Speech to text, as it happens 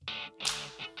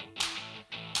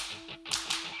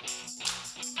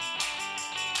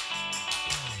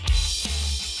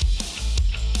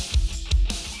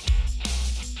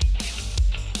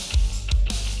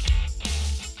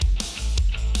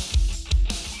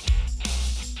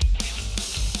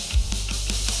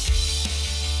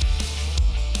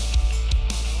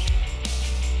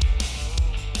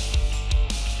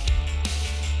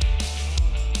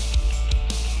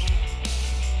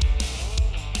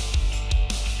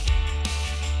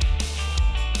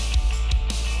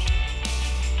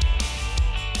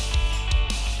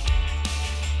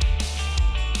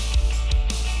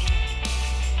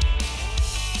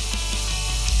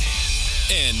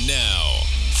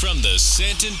From the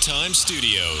Santon Times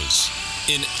Studios,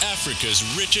 in Africa's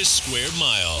richest square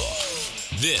mile,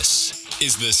 this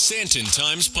is the Santon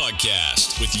Times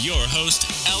Podcast with your host,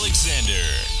 Alexander.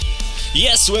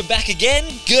 Yes, we're back again.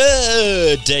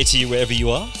 Good day to you wherever you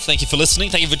are. Thank you for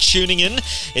listening. Thank you for tuning in.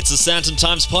 It's the Santon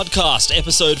Times Podcast,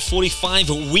 episode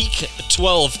 45, week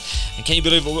 12. And can you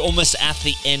believe it? We're almost at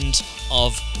the end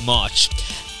of March.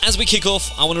 As we kick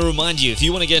off, I want to remind you, if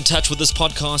you want to get in touch with this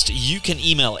podcast, you can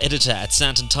email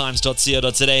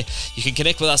editor@santontimes.co.za. You can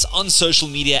connect with us on social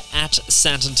media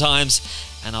 @SantonTimes,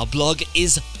 and our blog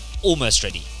is almost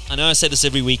ready. I know I say this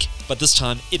every week, but this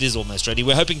time it is almost ready.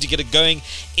 We're hoping to get it going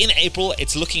in April.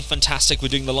 It's looking fantastic. We're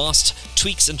doing the last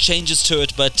tweaks and changes to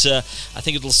it, but I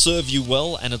think it'll serve you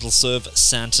well, and it'll serve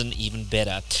Santon even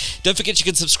better. Don't forget you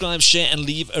can subscribe, share, and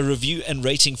leave a review and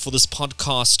rating for this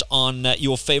podcast on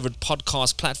your favorite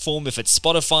podcast platform. If it's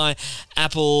Spotify,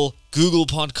 Apple, Google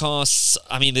Podcasts,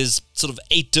 I mean, there's sort of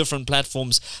 8 different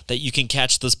platforms that you can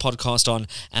catch this podcast on,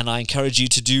 and I encourage you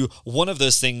to do one of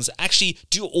those things. Actually,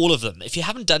 do all of them. If you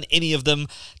haven't done any of them,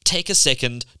 take a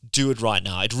second, do it right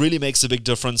now. It really makes a big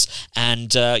difference,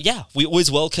 and we always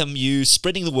welcome you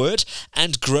spreading the word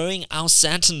and growing our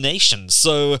Santon Nation.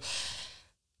 So,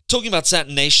 talking about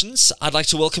Santon Nations, I'd like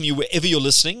to welcome you wherever you're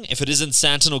listening, if it is in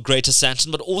Santon or Greater Santon,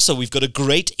 but also we've got a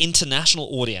great international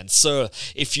audience. So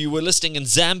if you were listening in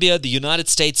Zambia, the United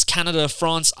States, Canada,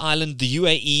 France, Ireland, the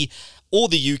UAE, or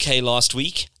the UK last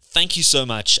week, thank you so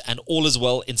much, and all is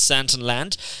well in Santon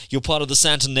land. You're part of the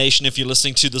Santon Nation if you're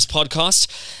listening to this podcast.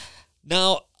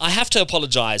 Now, I have to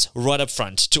apologize right up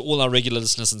front to all our regular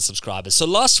listeners and subscribers. So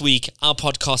last week, our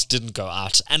podcast didn't go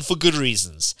out, and for good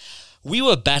reasons. We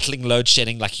were battling load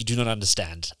shedding like you do not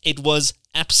understand. It was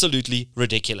absolutely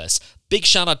ridiculous. Big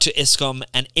shout out to Eskom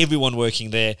and everyone working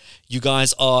there. You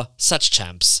guys are such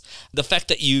champs. The fact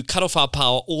that you cut off our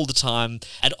power all the time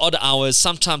at odd hours,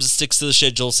 sometimes it sticks to the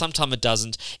schedule, sometimes it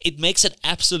doesn't. It makes it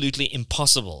absolutely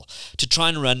impossible to try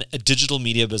and run a digital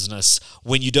media business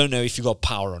when you don't know if you got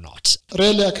power or not.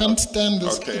 Really, I can't stand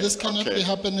this. This cannot be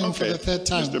happening for the third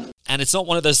time. And it's not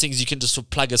one of those things you can just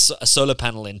plug a solar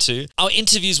panel into. Our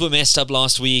interviews were messed up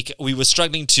last week. We were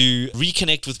struggling to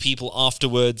reconnect with people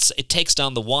afterwards. It takes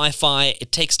down the Wi-Fi.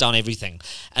 It takes down everything.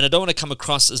 And I don't want to come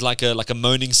across as like a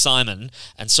moaning Simon.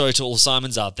 And sorry to all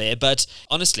Simons out there. But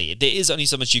honestly, there is only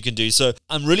so much you can do. So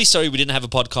I'm really sorry we didn't have a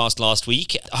podcast last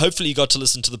week. Hopefully you got to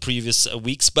listen to the previous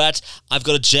weeks. But I've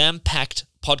got a jam-packed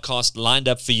podcast lined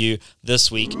up for you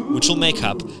this week, which will make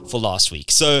up for last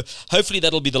week. So hopefully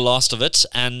that'll be the last of it,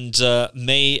 and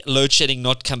may load shedding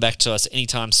not come back to us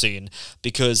anytime soon,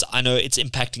 because I know it's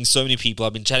impacting so many people.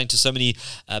 I've been chatting to so many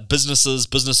businesses,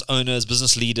 business owners,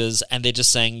 business leaders, and they're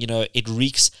just saying, it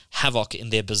wreaks havoc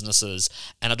in their businesses,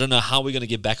 and I don't know how we're going to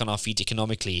get back on our feet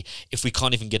economically if we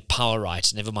can't even get power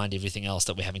right, never mind everything else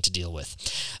that we're having to deal with.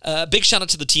 Big shout out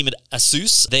to the team at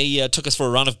ASUS. They took us for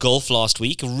a round of golf last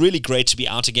week. Really great to be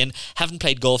out again. Haven't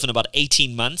played golf in about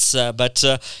 18 months, but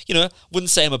wouldn't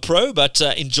say I'm a pro, but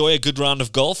enjoy a good round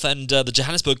of golf, and the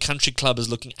Johannesburg Country Club is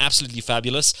looking absolutely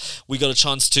fabulous. We got a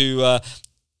chance to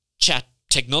chat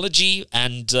technology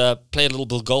and play a little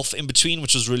bit of golf in between,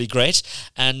 which was really great.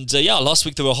 And last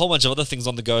week there were a whole bunch of other things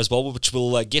on the go as well, which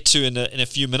we'll get to in a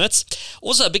few minutes.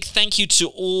 Also, a big thank you to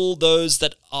all those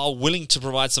that are willing to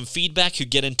provide some feedback, who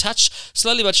get in touch.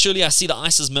 Slowly but surely, I see the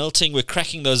ice is melting. We're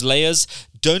cracking those layers.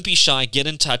 Don't be shy. Get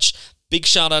in touch. Big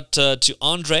shout out to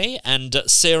Andre and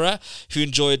Sarah, who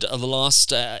enjoyed the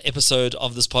last episode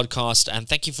of this podcast. And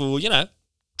thank you for,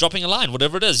 dropping a line,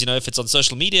 whatever it is, if it's on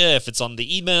social media, if it's on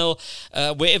the email,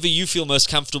 wherever you feel most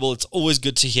comfortable. It's always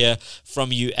good to hear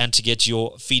from you and to get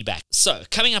your feedback. So,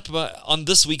 coming up on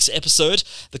this week's episode,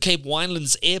 the Cape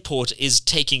Winelands Airport is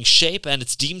taking shape, and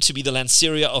it's deemed to be the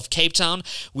Lanseria of Cape Town.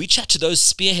 We chat to those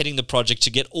spearheading the project to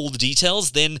get all the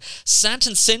details. Then,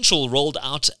 Santon Central rolled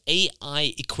out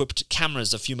AI-equipped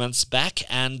cameras a few months back,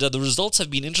 and the results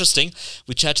have been interesting.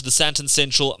 We chat to the Santon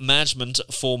Central management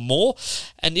for more.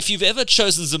 And if you've ever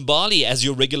chosen Zimbali as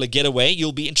your regular getaway,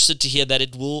 you'll be interested to hear that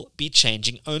it will be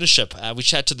changing ownership. We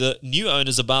chat to the new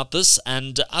owners about this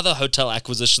and other hotel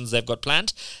acquisitions they've got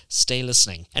planned. Stay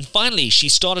listening. And finally, she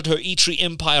started her eatery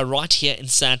empire right here in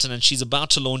Santon, and she's about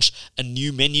to launch a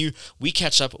new menu. We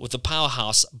catch up with the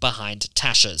powerhouse behind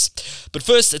Tasha's. But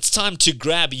first, it's time to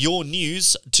grab your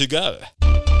news to go.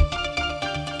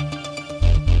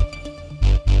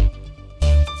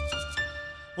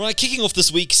 Right, kicking off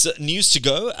this week's news to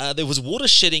go, there was water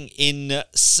shedding in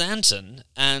Santon,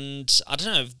 and I don't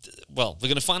know, Well, we're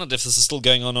going to find out if this is still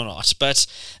going on or not. But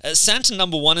Sandton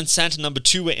number 1 and Sandton number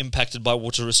 2 were impacted by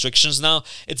water restrictions. Now,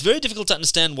 it's very difficult to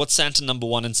understand what Sandton number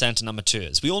 1 and Sandton number 2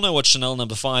 is. We all know what Chanel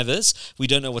number 5 is. We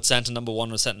don't know what Sandton number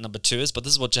 1 or Sandton number 2 is, but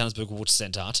this is what Johannesburg Water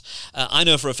sent out. I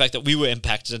know for a fact that we were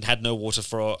impacted and had no water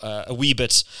for a wee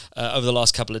bit over the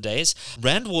last couple of days.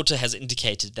 Rand Water has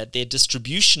indicated that their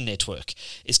distribution network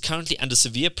is currently under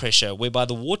severe pressure, whereby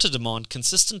the water demand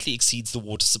consistently exceeds the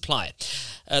water supply.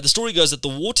 The story goes that the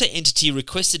water entity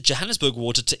requested Johannesburg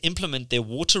Water to implement their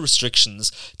water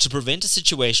restrictions to prevent a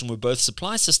situation where both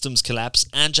supply systems collapse,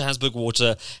 and Johannesburg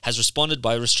Water has responded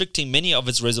by restricting many of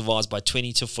its reservoirs by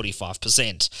 20 to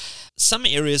 45%. Some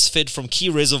areas fed from key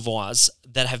reservoirs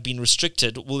that have been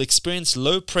restricted will experience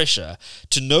low pressure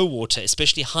to no water,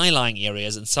 especially high-lying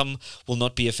areas, and some will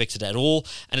not be affected at all.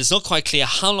 And it's not quite clear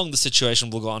how long the situation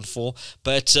will go on for,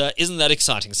 but isn't that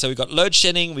exciting? So we've got load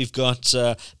shedding, we've got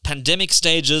pandemic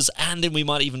stages, and then we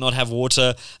might even not have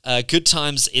water. Good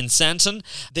times in Sandton.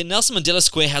 Then Nelson Mandela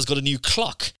Square has got a new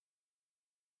clock.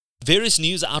 Various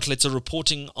news outlets are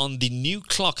reporting on the new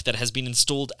clock that has been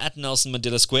installed at Nelson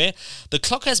Mandela Square. The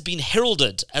clock has been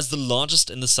heralded as the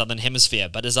largest in the Southern Hemisphere,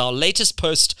 but as our latest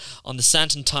post on the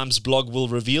Sandton Times blog will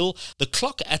reveal, the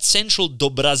clock at Central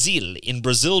do Brasil in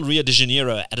Brazil, Rio de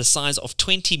Janeiro, at a size of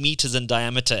 20 meters in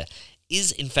diameter,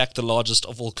 is in fact the largest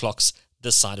of all clocks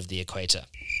this side of the equator.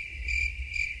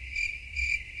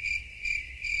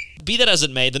 Be that as it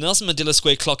may, the Nelson Mandela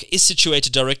Square clock is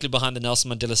situated directly behind the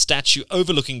Nelson Mandela statue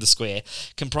overlooking the square,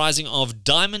 comprising of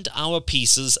diamond hour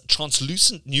pieces,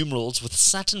 translucent numerals with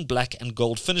satin black and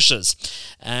gold finishes.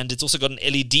 And it's also got an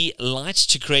LED light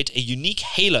to create a unique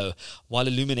halo while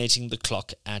illuminating the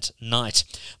clock at night.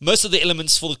 Most of the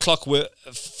elements for the clock were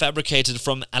fabricated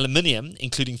from aluminium,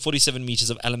 including 47 meters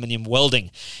of aluminium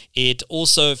welding. It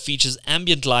also features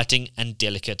ambient lighting and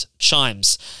delicate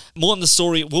chimes. More on the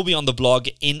story will be on the blog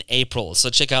in April, so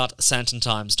check out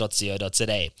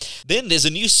santontimes.co.za. Then there's a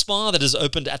new spa that has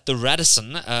opened at the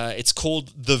Radisson. It's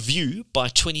called The View by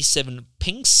 27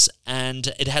 Pinks, and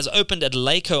it has opened at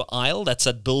Laco Isle. That's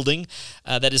that building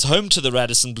that is home to the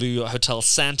Radisson Blu Hotel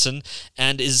Sandton,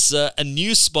 and is a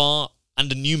new spa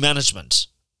under new management,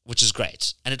 which is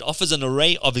great. And it offers an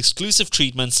array of exclusive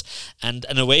treatments and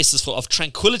an oasis of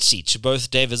tranquility to both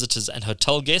day visitors and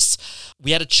hotel guests.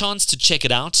 We had a chance to check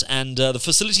it out, and the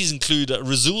facilities include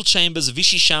Rizul chambers,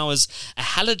 Vichy showers, a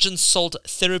halogen salt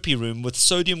therapy room with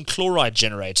sodium chloride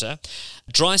generator,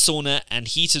 dry sauna, and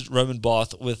heated Roman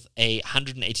bath with a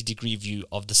 180-degree view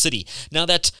of the city. Now,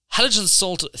 that halogen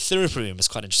salt therapy room is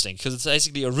quite interesting because it's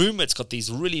basically a room. It's got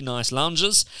these really nice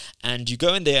lounges, and you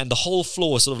go in there, and the whole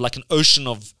floor is sort of like an ocean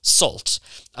of salt.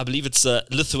 I believe it's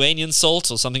Lithuanian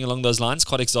salt or something along those lines,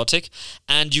 quite exotic.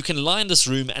 And you can lie in this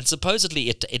room, and supposedly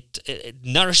it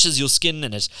nourishes your skin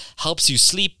and it helps you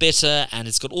sleep better, and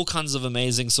it's got all kinds of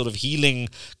amazing sort of healing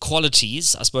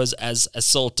qualities, I suppose, as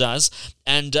salt does.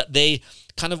 And they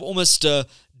kind of almost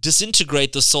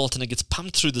disintegrate the salt, and it gets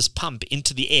pumped through this pump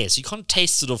into the air. So you can't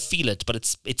taste it or feel it, but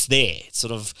it's there. It's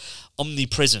sort of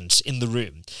omnipresent in the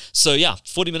room. So yeah,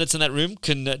 40 minutes in that room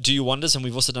can do you wonders, and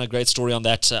we've also done a great story on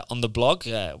that on the blog,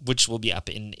 which will be up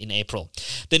in April.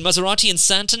 Then Maserati and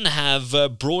Sandton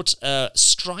have brought a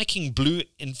striking blue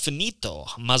Infinito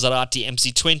Maserati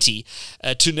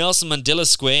MC20 to Nelson Mandela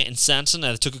Square in Sandton.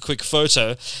 They took a quick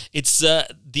photo. It's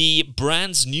the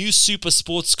brand's new super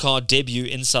sports car debut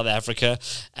in South Africa,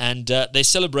 and they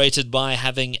celebrated by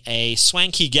having a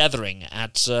swanky gathering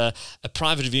at a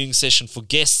private viewing session for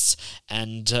guests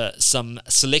and some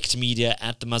select media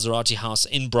at the Maserati House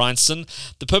in Bryanston.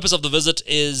 The purpose of the visit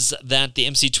is that the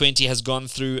MC20 has gone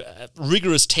through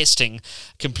rigorous testing,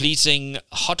 completing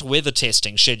hot weather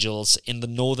testing schedules in the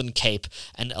Northern Cape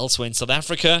and elsewhere in South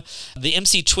Africa. The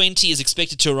MC20 is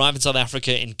expected to arrive in South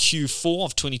Africa in Q4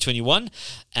 of 2021,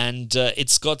 and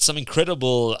it's got some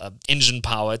incredible engine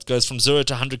power. It goes from 0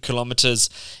 to 100 kilometers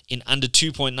in under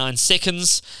 2.9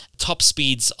 seconds. Top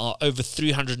speeds are over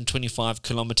 325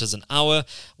 kilometers an hour.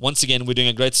 Once again, we're doing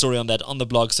a great story on that on the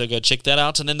blog, so go check that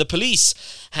out. And then the police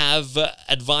have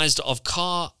advised of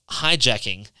car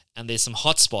hijacking, and there's some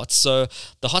hotspots. So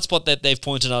the hotspot that they've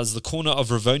pointed out is the corner of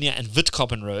Rivonia and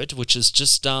Witkoppen Road, which is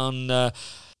just down...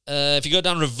 if you go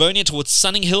down Rivonia towards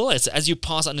Sunning Hill, it's as you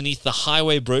pass underneath the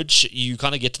highway bridge, you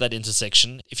kind of get to that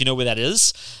intersection, if you know where that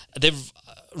is. They've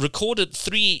recorded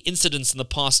 3 incidents in the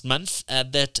past month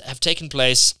that have taken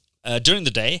place during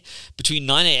the day between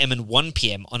 9 a.m. and 1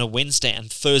 p.m. on a Wednesday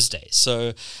and Thursday.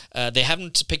 So they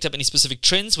haven't picked up any specific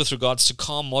trends with regards to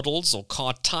car models or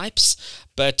car types,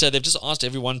 but they've just asked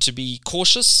everyone to be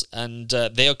cautious, and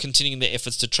they are continuing their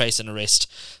efforts to trace and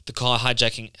arrest the car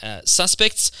hijacking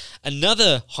suspects.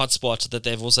 Another hotspot that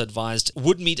they've also advised,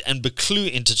 Woodmead and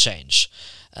Buccleuch interchange.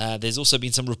 There's also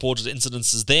been some reported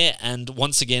incidences there, and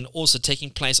once again also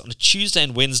taking place on a Tuesday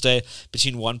and Wednesday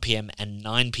between 1 p.m. and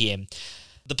 9 p.m.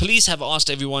 The police have asked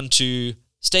everyone to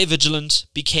stay vigilant,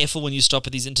 be careful when you stop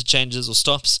at these interchanges or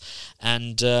stops,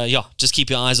 and just keep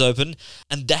your eyes open.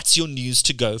 And that's your news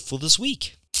to go for this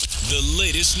week. The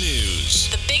latest news.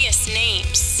 The biggest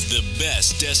names. The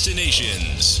best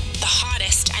destinations. The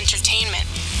hottest entertainment.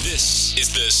 This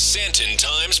is the Santin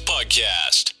Times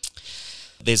Podcast.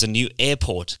 There's a new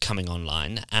airport coming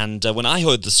online, and when I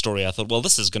heard the story, I thought, well,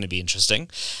 this is going to be interesting.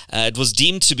 It was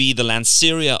deemed to be the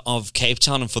Lanseria of Cape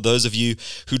Town, and for those of you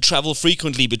who travel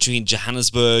frequently between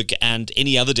Johannesburg and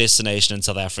any other destination in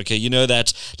South Africa, you know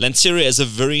that Lanseria is a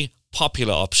very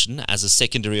popular option as a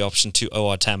secondary option to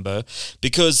OR Tambo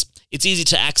because it's easy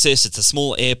to access. It's a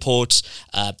small airport.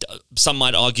 Some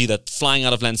might argue that flying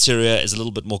out of Lanseria is a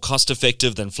little bit more cost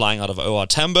effective than flying out of OR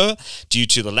Tambo due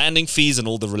to the landing fees and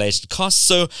all the related costs.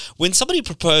 So when somebody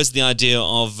proposed the idea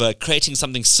of creating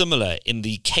something similar in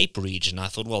the Cape region, I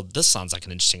thought, well, this sounds like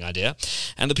an interesting idea.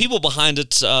 And the people behind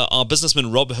it are businessmen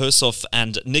Rob Hersoff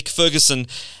and Nick Ferguson.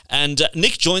 And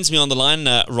Nick joins me on the line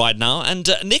right now. And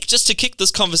Nick, just to kick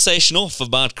this conversation off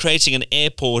about creating an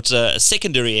airport, a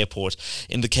secondary airport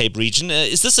in the Cape region,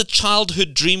 is this a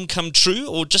childhood dream come true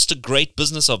or just a great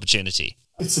business opportunity?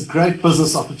 It's a great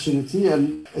business opportunity,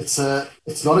 and it's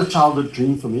not a childhood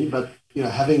dream for me, but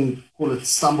having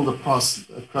stumbled across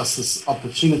this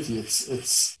opportunity,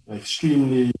 it's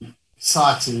extremely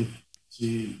exciting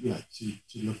to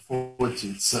look forward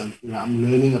to. So I'm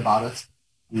learning about it.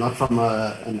 I'm not from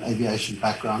an aviation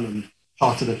background. I'm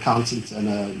chartered accountant and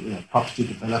a property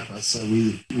developer, so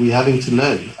we're having to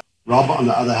learn. Rob, on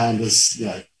the other hand, has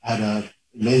had an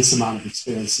immense amount of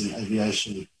experience in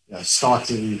aviation,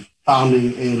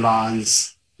 founding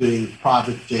airlines, doing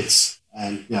private jets,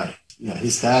 and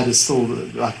his dad is still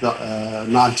like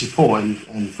 94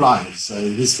 and flying, so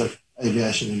he's got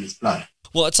aviation in his blood.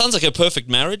 Well, it sounds like a perfect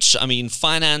marriage. I mean,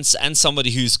 finance and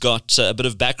somebody who's got a bit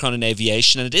of background in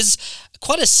aviation, and it is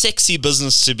quite a sexy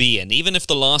business to be in, even if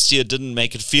the last year didn't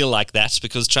make it feel like that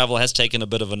because travel has taken a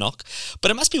bit of a knock.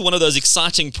 But it must be one of those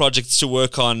exciting projects to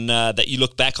work on that you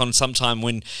look back on sometime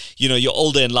when, you're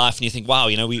older in life and you think, wow,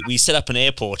 we set up an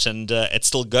airport and it's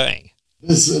still going.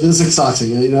 It is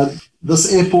exciting.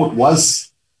 This airport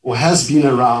was or has been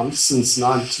around since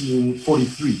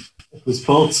 1943. It was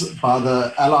built by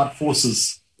the Allied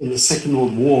forces in the Second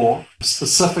World War,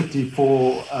 specifically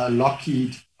for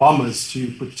Lockheed bombers to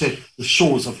protect the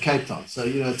shores of Cape Town. So,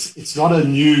 it's not a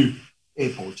new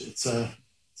airport. It's an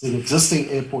existing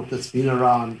airport that's been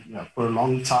around for a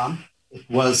long time. It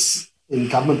was in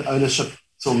government ownership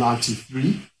till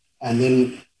 93. And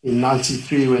then in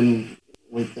 93, when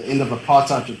with the end of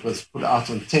apartheid, it was put out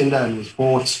on tender and was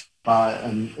bought by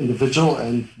an individual,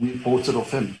 and we bought it off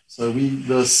him. So we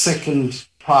the second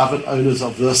private owners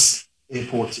of this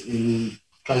airport in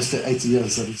close to 80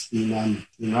 years that it's been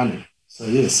running. So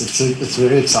yes, it's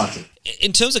very exciting.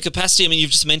 In terms of capacity, I mean,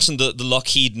 you've just mentioned the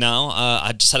Lockheed now.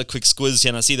 I just had a quick squiz here,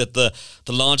 and I see that the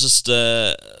largest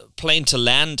plane to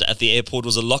land at the airport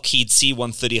was a Lockheed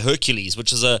C-130 Hercules,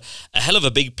 which is a hell of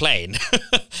a big plane.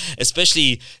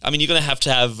 Especially, I mean, you're going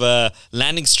to have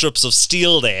landing strips of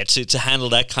steel there to handle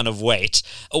that kind of weight.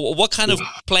 What kind of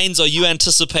planes are you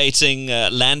anticipating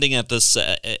landing at this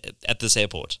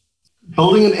airport?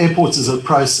 Building an airport is a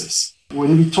process.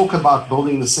 When we talk about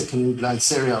building the second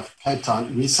Lanseria of Cape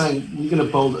Town, we're saying we're going to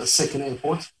build a second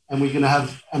airport, and we're going to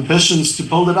have ambitions to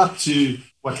build it up to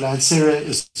what Lanseria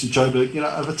is to Joburg,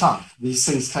 over time. These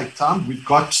things take time. We've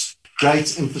got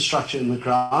great infrastructure in the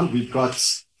ground. We've got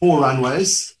 4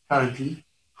 runways currently,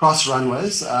 cross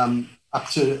runways, up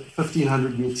to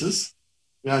 1,500 meters.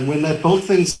 And when they built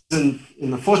things in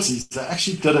the 40s, they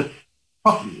actually did it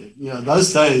properly.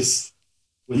 Those days,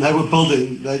 when they were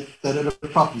building, they did it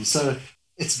properly. So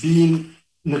it's been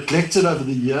neglected over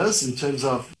the years in terms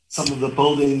of some of the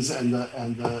buildings and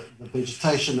the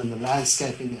vegetation and the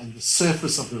landscaping and the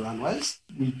surface of the runways.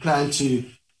 We plan to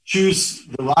choose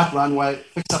the right runway,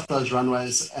 fix up those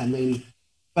runways, and then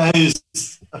phased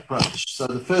approach. So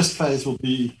the first phase will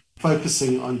be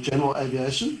focusing on general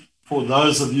aviation. For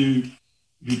those of you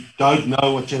who don't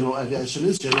know what general aviation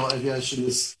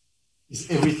is is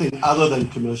everything other than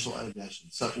commercial aviation,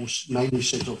 so mainly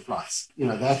scheduled flights.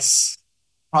 That's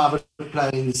private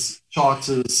planes,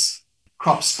 charters,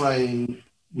 crop spraying.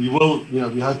 We will,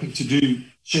 we're hoping to do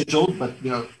scheduled, but,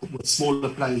 with smaller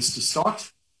planes to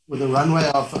start. With a runway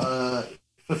of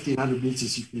 1,500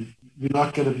 meters, you're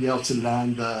not going to be able to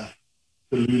land the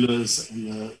lulas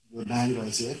and the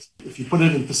mangoes yet. If you put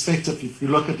it in perspective, if you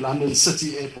look at London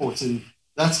City Airport, and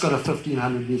that's got a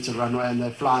 1,500 meter runway, and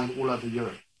they're flying all over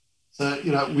Europe. So,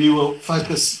 we will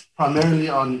focus primarily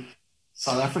on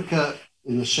South Africa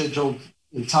in the scheduled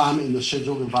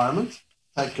environment,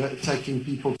 taking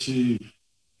people to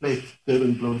Plett,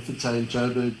 Durban, Bloemfontein,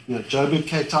 Joburg. Joburg,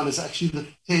 Cape Town is actually the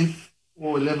 10th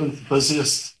or 11th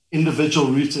busiest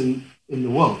individual route in the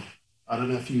world. I don't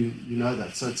know if you know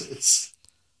that. So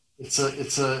it's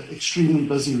a extremely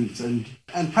busy route,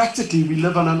 and practically we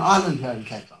live on an island here in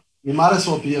Cape Town. We might as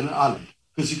well be on an island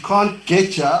because you can't get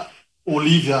here or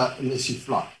leave here unless you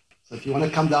fly. So if you want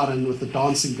to come down and with the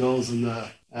dancing girls and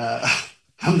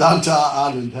come down to our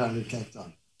island here in Cape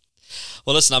Town.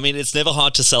 Well, listen, I mean, it's never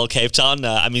hard to sell Cape Town.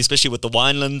 Especially with the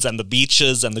winelands and the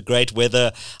beaches and the great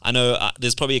weather. I know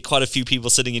there's probably quite a few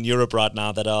people sitting in Europe right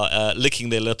now that are licking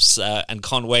their lips and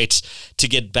can't wait to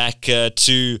get back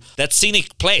to that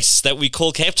scenic place that we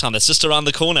call Cape Town. That's just around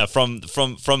the corner from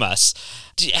us.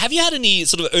 Have you had any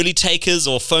sort of early takers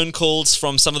or phone calls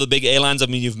from some of the big airlines? I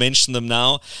mean, you've mentioned them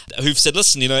now, who've said,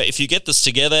 listen, if you get this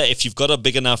together, if you've got a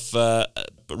big enough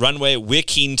runway, we're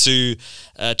keen to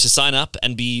sign up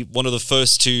and be one of the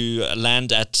first to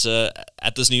land at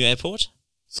this new airport?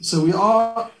 So we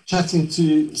are chatting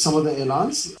to some of the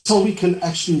airlines. So we can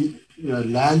actually,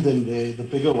 land them there, the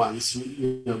bigger ones.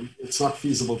 It's not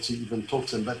feasible to even talk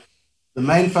to them. But the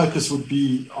main focus would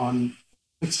be on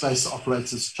fixed-base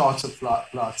operators, charter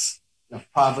flights,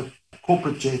 private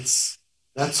corporate jets,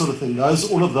 that sort of thing.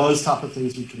 All of those type of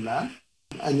things we can land,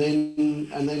 and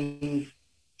then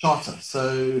charter.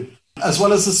 So as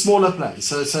well as the smaller planes.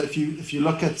 So if you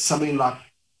look at something like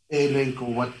Airlink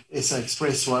or what SA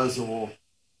Express was, or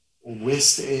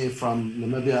West Air from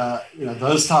Namibia,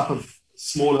 those type of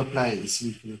smaller planes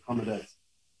we can accommodate,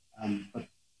 but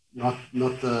not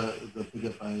the bigger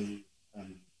Boeing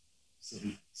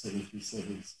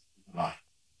 737s. Like.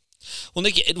 Well,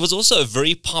 Nick, it was also a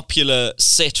very popular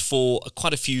set for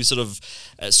quite a few sort of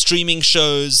streaming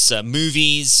shows,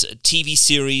 movies, TV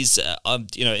series,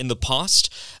 in the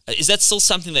past. Is that still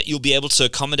something that you'll be able to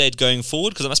accommodate going forward?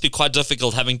 Because it must be quite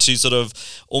difficult having to sort of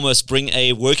almost bring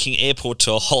a working airport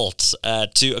to a halt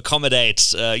to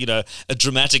accommodate, a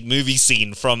dramatic movie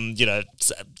scene from,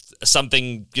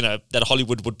 something, that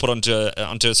Hollywood would put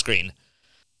onto a screen.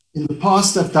 In the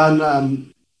past, they've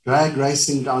done drag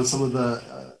racing down some of the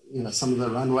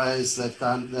runways. They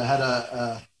had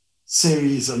a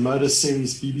motor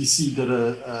series. BBC did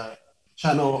a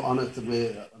channel on it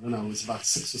where, I don't know, it was about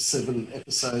 6 or 7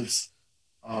 episodes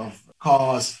of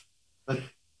cars. But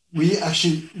we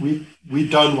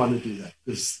don't want to do that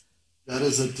because that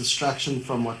is a distraction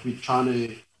from what we're trying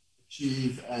to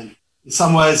achieve. And in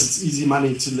some ways, it's easy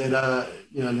money to let a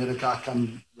guy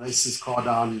come race his car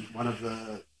down one of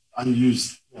the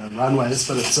unused runways,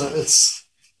 but it's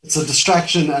a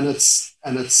distraction, and it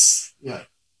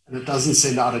doesn't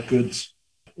send out a good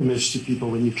image to people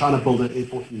when you're trying to build an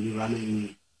airport and you're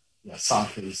running side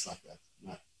things like that.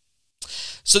 No.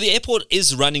 So the airport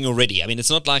is running already. I mean, it's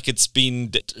not like it's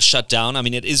been shut down. I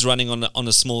mean, it is running on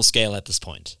a small scale at this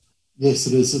point. Yes,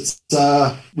 it is. It's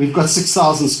we've got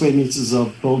 6,000 square meters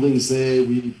of buildings there.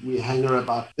 We hangar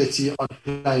about 30 odd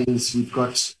planes. We've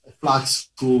got a flight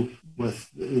school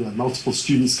with multiple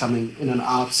students coming in and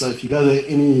out. So if you go there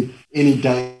any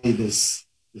day, there's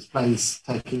planes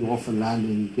taking off and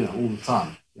landing all the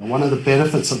time. One of the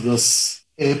benefits of this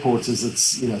airport is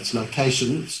its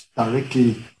location. It's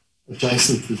directly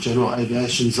adjacent to the general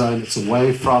aviation zone. It's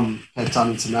away from Cape Town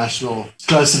International. It's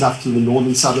close enough to the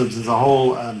northern suburbs as a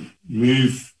whole.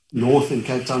 Move north in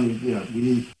Cape Town,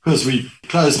 because we're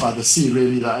close by the sea,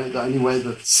 really, the only way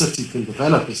the city can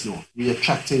develop is north. We're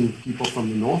attracting people from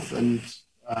the north, and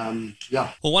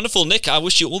Well, wonderful, Nick. I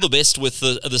wish you all the best with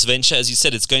this venture. As you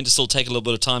said, it's going to still take a little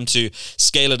bit of time to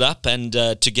scale it up and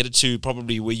to get it to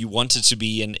probably where you want it to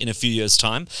be in a few years'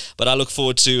 time. But I look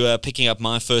forward to picking up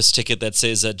my first ticket that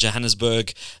says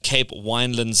Johannesburg Cape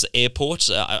Winelands Airport.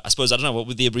 I suppose, I don't know, what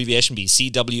would the abbreviation be?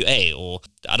 CWA, or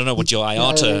I don't know what your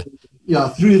IATA...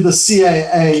 through the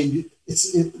CAA,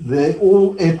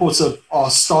 all airports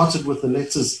are started with the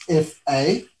letters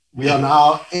FA. We are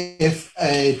now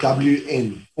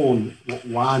FAWN,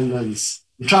 Winelands.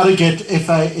 We try to get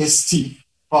FAST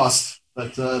fast,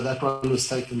 but that one was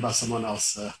taken by someone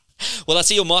else. Well, Well, I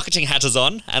see your marketing hat is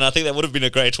on, and I think that would have been a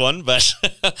great one, but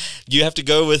you have to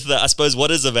go with, I suppose,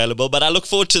 what is available. But I look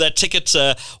forward to that ticket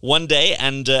one day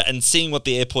and seeing what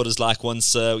the airport is like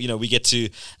once we get to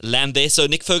land there. So,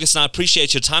 Nick Ferguson, I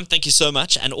appreciate your time. Thank you so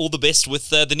much, and all the best with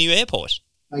the new airport.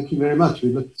 Thank you very much. We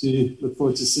look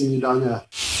forward to seeing you down here.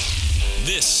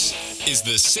 This is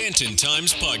the Sandton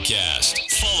Times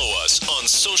Podcast. Follow us on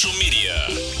social media.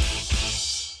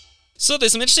 So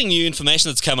there's some interesting new information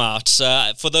that's come out.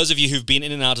 For those of you who've been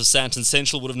in and out of Sandton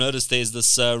Central would have noticed there's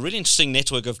this really interesting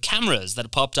network of cameras that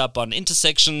popped up on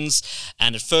intersections.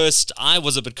 And at first, I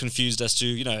was a bit confused as to,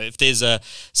 if there's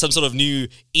some sort of new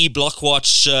e-block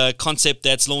watch concept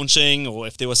that's launching, or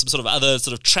if there was some sort of other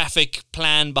sort of traffic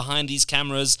plan behind these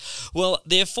cameras. Well,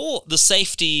 they're for the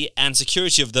safety and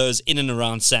security of those in and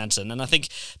around Sandton. And I think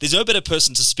there's no better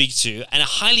person to speak to, and a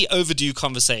highly overdue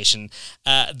conversation,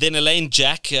 than Elaine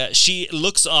Jack. She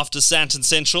looks after Sandton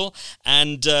Central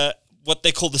and what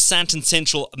they call the Sandton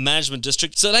Central Management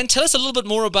District. So Elaine, tell us a little bit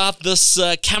more about this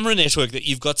camera network that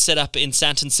you've got set up in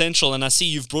Sandton Central, and I see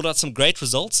you've brought out some great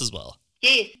results as well.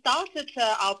 Yes, started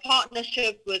our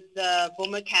partnership with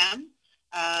Boomercam.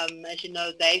 As you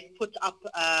know, they've put up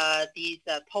these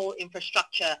pole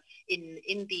infrastructure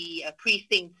in the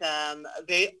precinct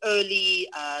very early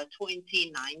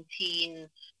 2019,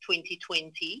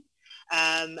 2020.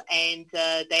 And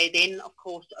they then, of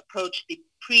course, approached the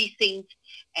precinct,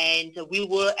 and we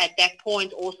were at that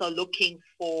point also looking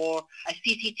for a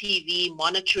CCTV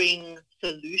monitoring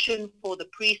solution for the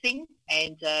precinct.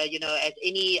 And, as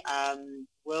any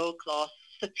world-class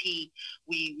city,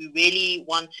 we really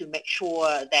want to make sure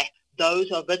that those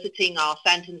who are visiting our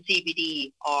Sandton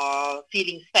CBD are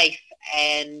feeling safe.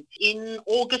 And in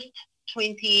August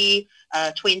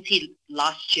 2020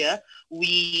 last year,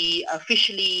 we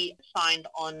officially signed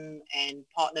on and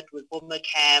partnered with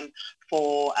Boomercam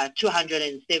for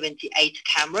 278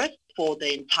 cameras for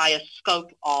the entire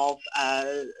scope of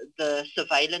the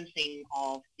surveillancing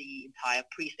of the entire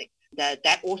precinct.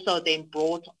 That also then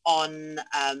brought on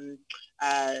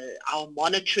our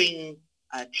monitoring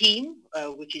team,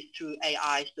 which is through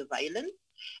AI surveillance.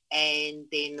 And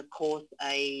then, of course,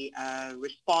 a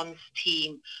response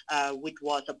team which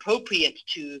was appropriate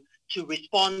to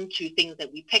respond to things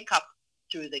that we pick up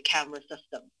through the camera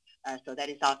system. So that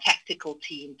is our tactical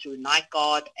team through Night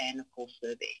Guard and, of course,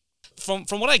 survey.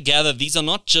 From what I gather, these are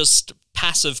not just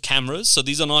passive cameras. So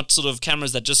these are not sort of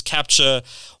cameras that just capture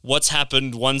what's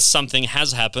happened once something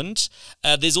has happened.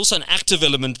 There's also an active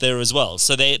element there as well.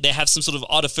 So they have some sort of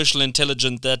artificial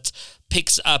intelligence that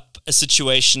picks up a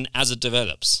situation as it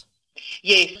develops.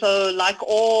 Yes, so like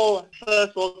all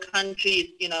first world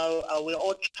countries, we're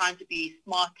all trying to be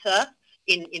smarter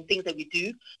in things that we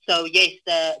do. So yes,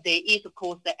 there is, of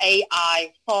course, the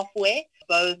AI software,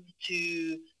 both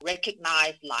to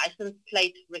recognize license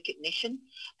plate recognition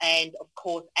and, of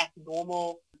course,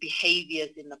 abnormal behaviors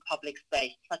in the public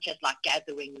space, such as like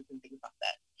gatherings and things like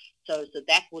that. So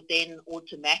that would then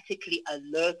automatically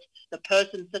alert the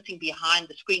person sitting behind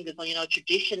the screen, because,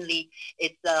 traditionally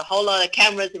it's a whole lot of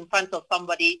cameras in front of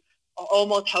somebody,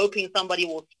 almost hoping somebody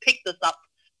will pick this up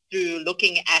through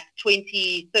looking at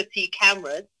 20, 30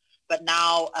 cameras. But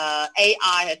now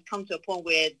AI has come to a point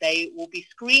where they will be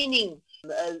screening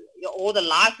all the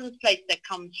license plates that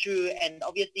come through, and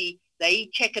obviously they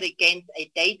check it against a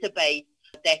database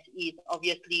that is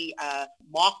obviously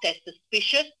marked as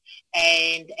suspicious,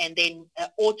 and then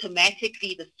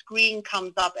automatically the screen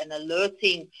comes up and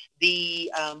alerting the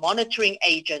monitoring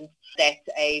agents that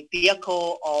a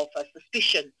vehicle of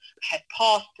suspicion has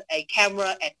passed a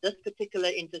camera at this particular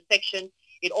intersection.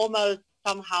 It almost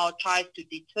somehow tries to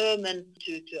determine,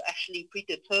 to actually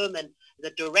predetermine the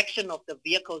direction of the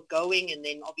vehicle going, and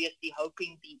then obviously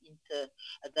hoping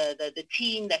the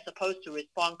team that's supposed to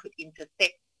respond could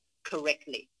intercept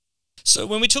correctly. So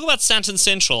when we talk about Sandton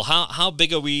Central, how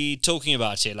big are we talking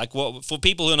about here? Like, what, for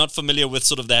people who are not familiar with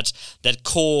sort of that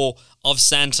core of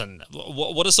Sandton,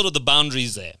 what are sort of the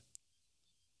boundaries there?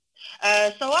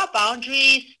 So our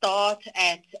boundaries start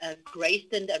at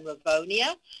Grayston and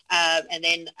Rivonia, and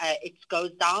then it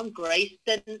goes down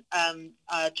Grayston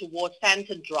towards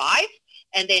Sandton Drive,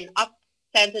 and then up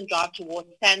Sandton Drive towards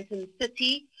Sandton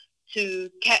City, to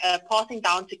passing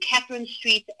down to Catherine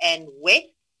Street and West.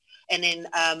 And then,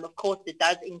 of course, it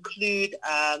does include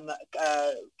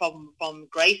from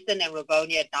Grayston and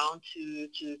Rivonia down to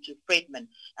Fredman.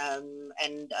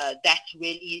 And that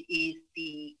really is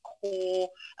the core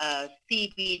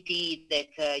CBD that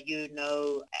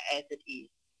as it is.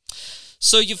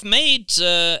 So you've made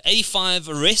 85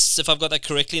 arrests, if I've got that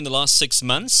correctly, in the last 6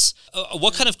 months.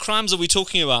 What kind of crimes are we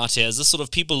talking about here? Is this sort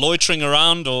of people loitering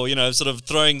around, or, sort of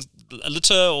throwing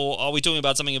litter, or are we talking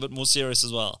about something a bit more serious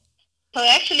as well? So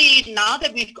actually, now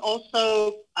that we've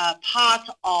also part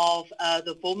of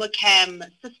the VomaCam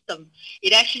system,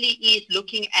 it actually is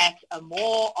looking at a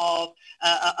more of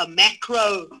a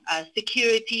macro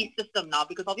security system now,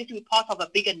 because obviously we're part of a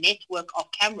bigger network of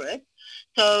cameras.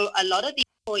 So a lot of the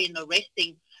people in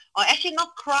arresting are actually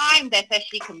not crime that's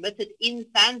actually committed in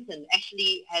Sandton.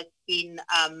 Actually has been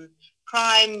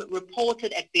crime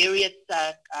reported at various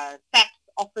SAPS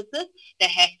offices that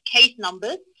have case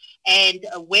numbers. And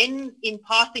when in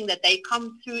passing that they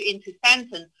come through into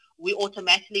Sandton, we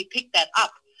automatically pick that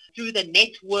up through the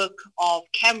network of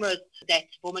cameras that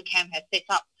VomaCam has set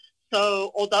up.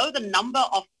 So although the number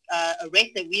of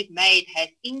arrests that we've made has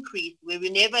increased, where we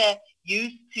never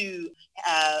used to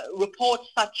report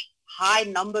such high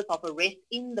numbers of arrests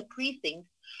in the precincts,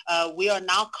 we are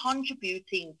now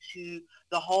contributing to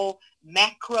the whole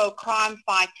macro crime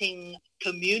fighting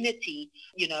community,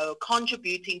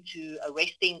 contributing to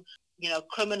arresting,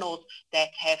 criminals that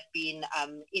have been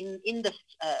in the,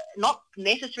 not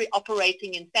necessarily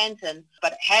operating in Sandton,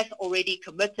 but has already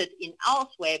committed in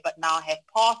elsewhere, but now have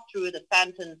passed through the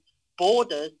Sandton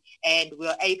borders, and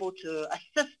we're able to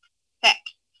assist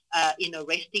SAPS in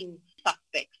arresting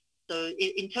suspects. So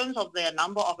in terms of the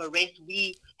number of arrests,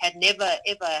 we had never,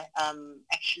 ever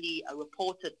actually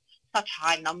reported such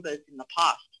high numbers in the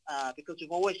past because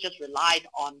we've always just relied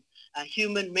on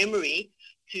human memory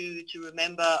to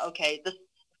remember, okay, this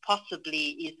possibly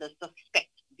is a suspect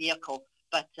vehicle.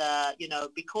 But,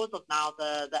 because of now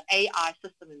the AI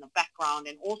system in the background,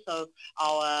 and also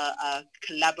our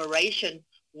collaboration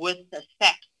with the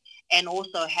SAPS, and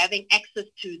also having access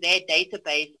to their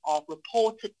database of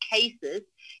reported cases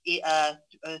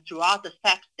throughout the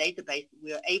SAPS database,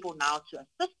 we are able now to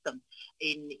assist them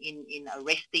in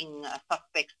arresting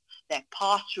suspects that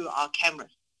pass through our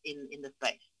cameras in the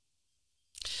space.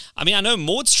 I mean, I know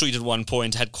Maud Street at one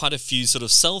point had quite a few sort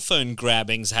of cell phone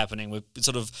grabbings happening, where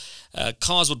sort of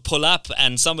cars would pull up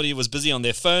and somebody was busy on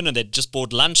their phone and they'd just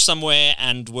bought lunch somewhere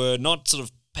and were not sort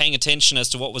of paying attention as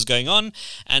to what was going on,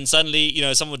 and suddenly,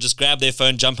 someone would just grab their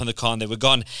phone, jump in the car, and they were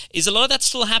gone. Is a lot of that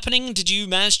still happening? Did you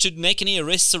manage to make any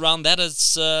arrests around that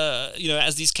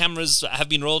as these cameras have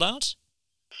been rolled out?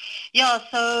 Yeah,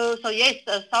 so yes,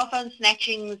 cell phone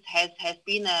snatching has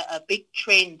been a big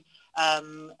trend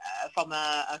from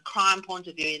a crime point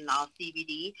of view in our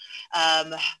CBD.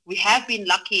 We have been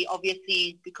lucky,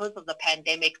 obviously, because of the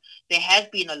pandemic. There has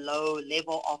been a low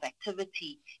level of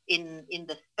activity in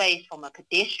the space from a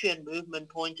pedestrian movement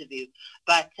point of view.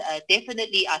 But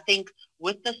definitely, I think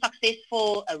with the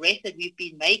successful arrests that we've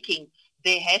been making,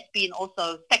 there has been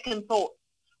also second thoughts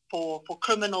for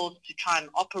criminals to try and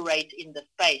operate in the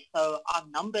space. So our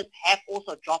numbers have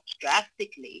also dropped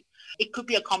drastically. It could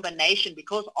be a combination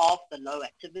because of the low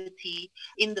activity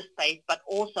in the space, but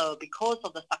also because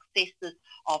of the successes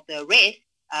of the arrests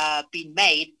being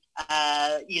made.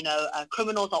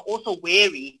 Criminals are also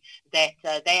wary that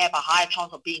they have a higher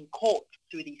chance of being caught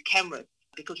through these cameras,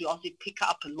 because we also pick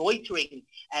up loitering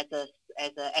as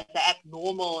an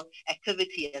abnormal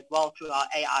activity as well through our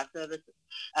AI services,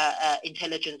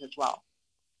 intelligence as well.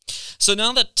 So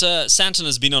now that Sandton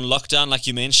has been on lockdown, like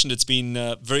you mentioned, it's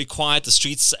been very quiet. The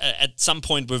streets at some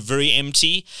point were very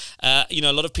empty. A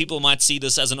lot of people might see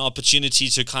this as an opportunity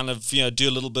to kind of, do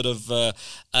a little bit of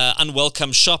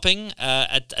unwelcome shopping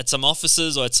at some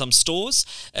offices or at some stores.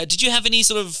 Did you have any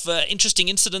sort of interesting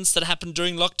incidents that happened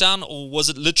during lockdown, or was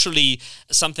it literally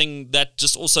something that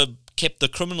just also kept the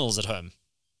criminals at home?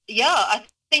 Yeah, I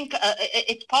think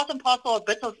it's part and parcel, a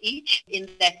bit of each, in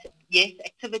that, yes,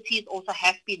 activities also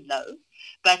have been low,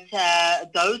 but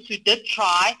those who did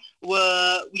try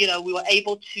were, we were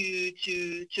able to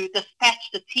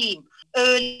dispatch the team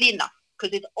early enough,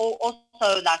 because it's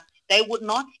also like they would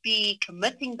not be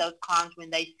committing those crimes when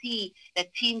they see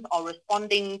that teams are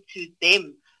responding to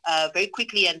them very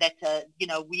quickly, and that,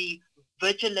 we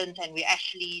vigilant and we're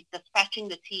actually dispatching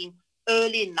the team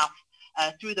early enough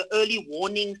through the early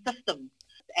warning system.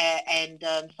 And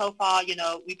so far,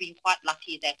 we've been quite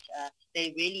lucky that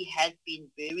there really has been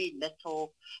very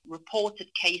little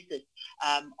reported cases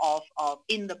of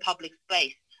in the public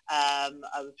space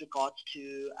with regards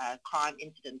to crime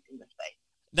incidents in the space.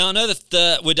 Now, I know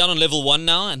that we're down on level 1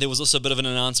 now, and there was also a bit of an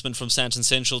announcement from Sandton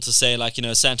Central to say,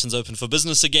 Sandton's open for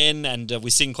business again, and we're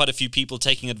seeing quite a few people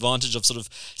taking advantage of sort of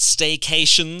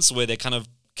staycations, where they're kind of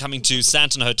coming to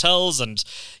Sandton hotels and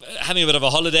having a bit of a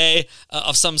holiday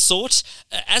of some sort.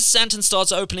 As Sandton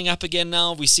starts opening up again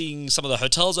now, we're seeing some of the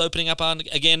hotels opening up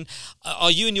again. Are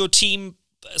you and your team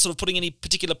sort of putting any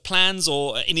particular plans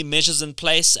or any measures in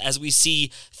place as we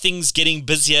see things getting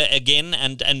busier again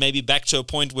and maybe back to a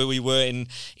point where we were in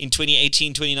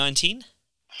 2018, 2019?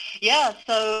 Yeah,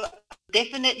 so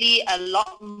definitely a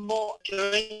lot more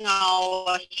during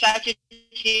our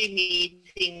strategy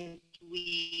meetings.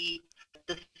 We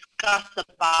discuss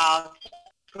about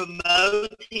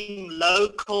promoting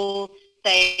local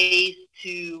stays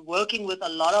to working with a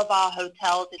lot of our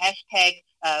hotels, hashtag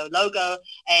logo,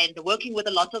 and working with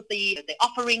a lot of the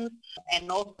offerings,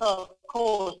 and also, of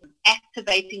course,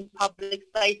 activating public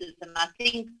spaces. And I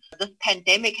think this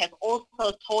pandemic has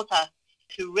also taught us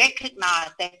to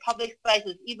recognize that public space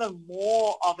is even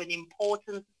more of an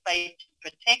important space to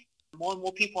protect. More and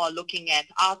more people are looking at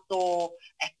outdoor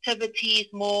activities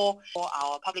more.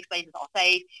 Our public spaces are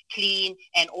safe, clean,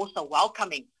 and also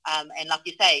welcoming. And like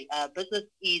you say, business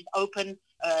is open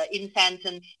in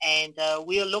Sandton, and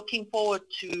we are looking forward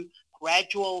to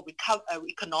gradual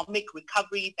economic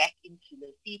recovery back into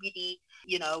the CBD.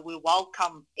 You know, we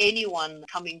welcome anyone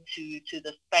coming to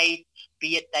the space,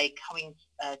 be it they coming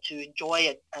to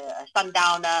enjoy a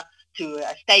sundowner, to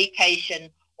a staycation,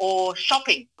 or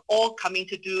shopping, or coming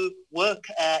to do work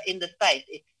in the space.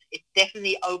 It's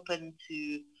definitely open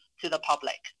to the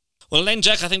public. Well, Elaine,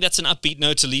 Jack, I think that's an upbeat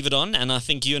note to leave it on, and I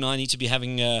think you and I need to be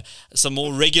having some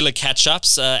more regular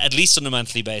catch-ups, at least on a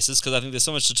monthly basis, because I think there's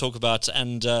so much to talk about,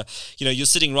 and you're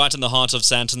sitting right in the heart of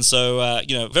Sandton, so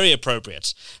very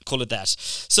appropriate, call it that.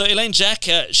 So Elaine Jack,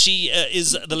 she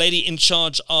is the lady in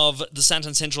charge of the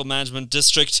Sandton Central Management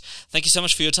District. Thank you so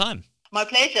much for your time. My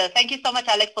pleasure. Thank you so much,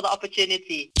 Alex, for the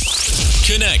opportunity.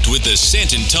 Connect with the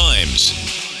Sandton Times.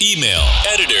 Email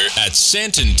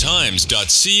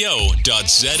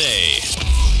editor@santontimes.co.za.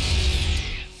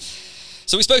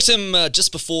 So we spoke to him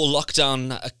just before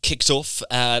lockdown kicked off,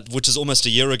 which is almost a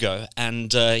year ago,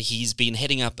 and he's been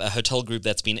heading up a hotel group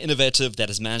that's been innovative, that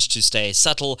has managed to stay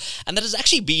subtle, and that has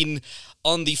actually been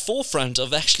on the forefront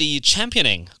of actually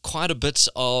championing quite a bit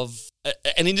of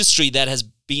an industry that has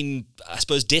been, I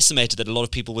suppose, decimated, that a lot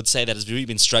of people would say that has really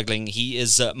been struggling. He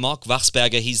is Mark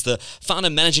Wachsberger. He's the founder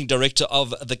and managing director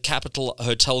of the Capital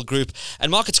Hotel Group.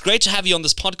 And Mark, it's great to have you on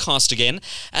this podcast again.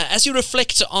 As you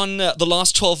reflect on the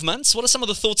last 12 months, what are some of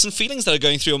the thoughts and feelings that are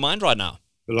going through your mind right now?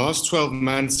 The last 12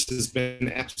 months has been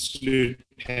absolute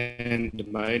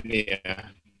pandemonium.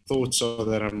 Thoughts are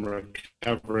that I'm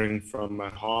recovering from a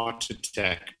heart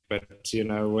attack, but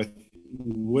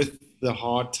with the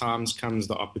hard times comes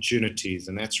the opportunities,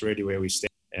 and that's really where we stand.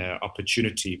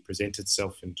 Opportunity presents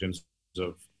itself in terms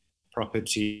of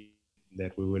property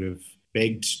that we would have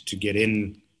begged to get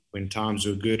in when times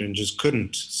were good and just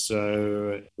couldn't.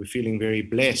 So we're feeling very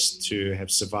blessed to have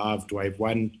survived wave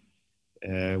one,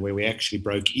 where we actually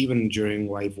broke even during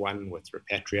wave one with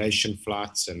repatriation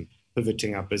flights and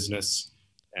pivoting our business.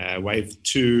 Wave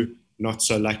two, not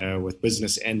so lucky, with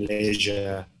business and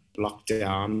leisure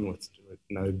lockdown with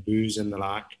no booze and the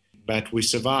like, but we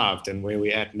survived, and where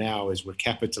we're at now is we're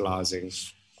capitalizing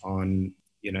on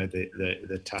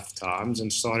the tough times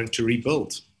and starting to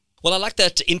rebuild. Well, I like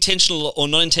that intentional or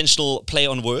non-intentional play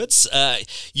on words.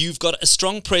 You've got a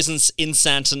strong presence in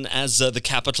Sandton as the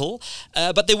capital,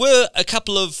 but there were a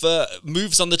couple of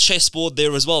moves on the chessboard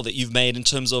there as well that you've made in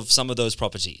terms of some of those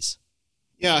properties.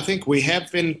 Yeah, I think we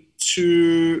have been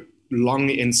too long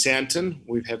in Sandton.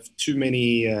 We have too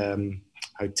many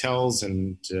hotels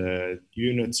and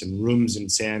units and rooms in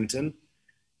Sandton.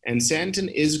 And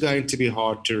Sandton is going to be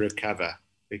hard to recover,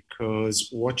 because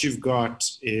what you've got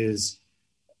is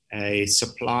a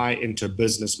supply into a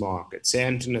business market.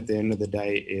 Sandton, at the end of the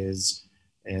day, is,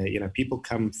 people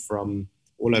come from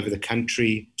all over the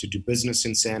country to do business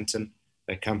in Sandton.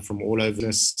 They come from all over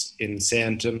this in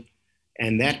Sandton.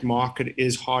 And that market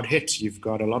is hard hit. You've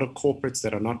got a lot of corporates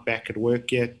that are not back at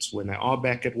work yet. When they are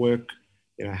back at work,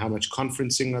 how much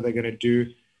conferencing are they going to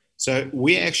do? So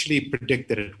we actually predict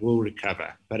that it will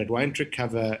recover, but it won't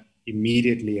recover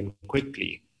immediately and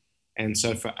quickly. And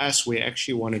so for us, we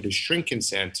actually wanted to shrink in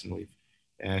Sandton. We've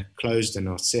closed and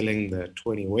are selling the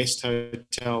 20 West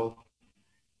Hotel.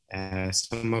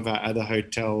 Some of our other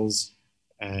hotels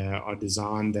are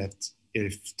designed that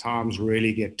if times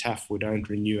really get tough, we don't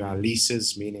renew our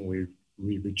leases, meaning we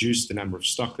reduce the number of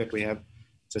stock that we have.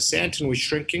 So Sandton, we're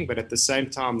shrinking, but at the same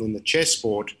time, in the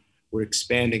chessboard, we're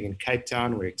expanding in Cape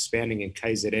Town, we're expanding in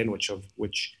KZN,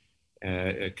 which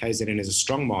KZN is a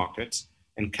strong market.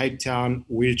 And Cape Town,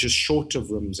 we're just short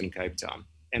of rooms in Cape Town.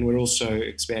 And we're also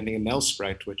expanding in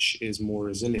Nelspruit, which is more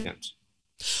resilient.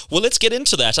 Well, let's get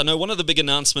into that. I know one of the big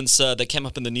announcements that came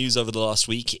up in the news over the last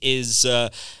week is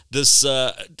this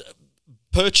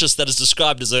purchase that is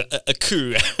described as a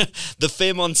coup, the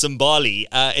Fairmont Zimbali.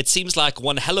 It seems like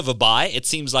one hell of a buy. It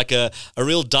seems like a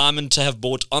real diamond to have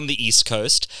bought on the East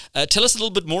Coast. Tell us a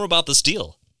little bit more about this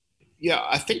deal. Yeah,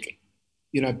 I think,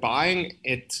 buying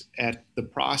it at the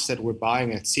price that we're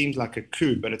buying it seems like a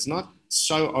coup, but it's not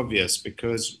so obvious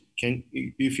because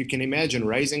if you can imagine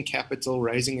raising capital,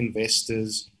 raising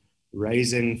investors,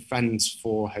 raising funds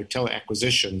for hotel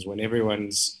acquisitions when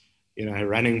everyone's,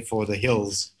 running for the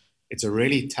hills, it's a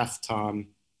really tough time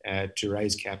to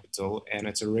raise capital, and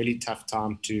it's a really tough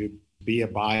time to be a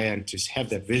buyer and to have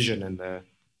that vision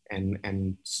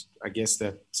and I guess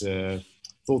that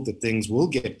thought that things will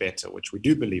get better, which we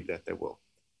do believe that they will.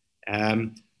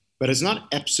 But it's not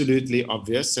absolutely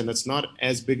obvious, and it's not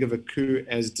as big of a coup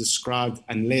as described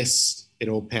unless it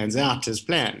all pans out as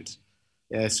planned.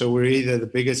 So we're either the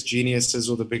biggest geniuses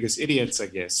or the biggest idiots, I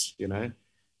guess,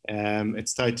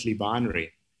 It's totally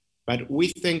binary. But we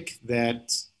think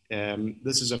that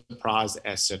this is a prized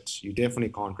asset. You definitely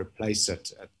can't replace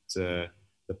it at the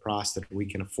price that we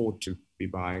can afford to be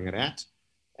buying it at.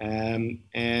 And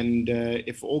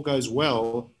if all goes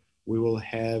well, we will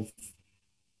have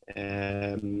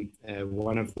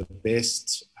one of the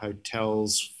best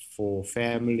hotels for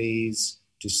families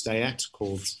to stay at.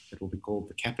 It will be called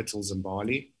the Capital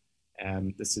Zimbali.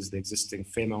 This is the existing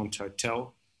Fairmont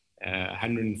Hotel.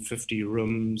 150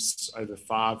 rooms, over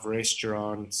 5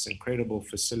 restaurants, incredible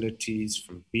facilities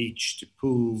from beach to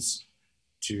pools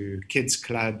to kids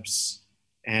clubs,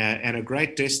 and a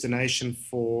great destination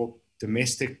for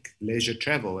domestic leisure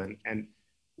travel. And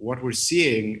what we're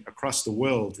seeing across the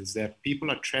world is that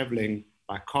people are traveling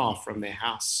by car from their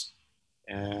house.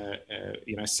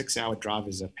 6-hour drive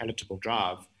is a palatable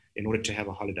drive in order to have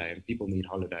a holiday, and people need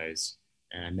holidays.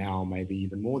 And now maybe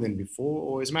even more than before,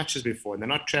 or as much as before. And they're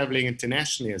not traveling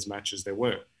internationally as much as they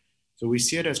were. So we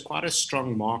see it as quite a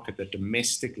strong market, the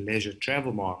domestic leisure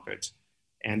travel market.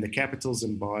 And the Capital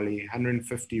Zimbali,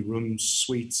 150 rooms,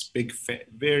 suites,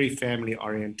 very family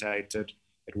orientated.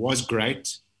 It was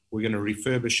great. We're going to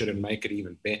refurbish it and make it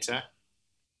even better.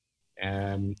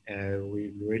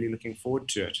 We're really looking forward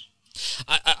to it.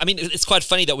 I mean, it's quite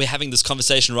funny that we're having this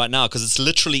conversation right now because it's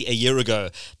literally a year ago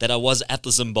that I was at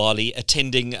the Zimbali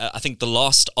attending, I think, the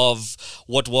last of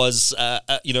what was,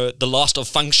 the last of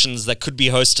functions that could be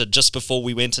hosted just before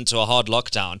we went into a hard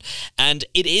lockdown. And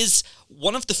it is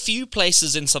one of the few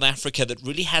places in South Africa that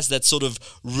really has that sort of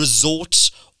resort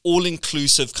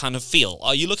all-inclusive kind of feel.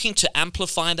 Are you looking to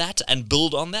amplify that and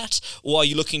build on that? Or are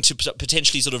you looking to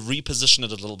potentially sort of reposition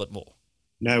it a little bit more?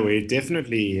 No, we're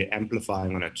definitely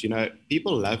amplifying on it.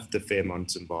 People love the Fairmont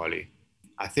Zimbali.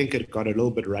 I think it got a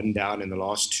little bit run down in the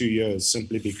last 2 years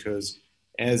simply because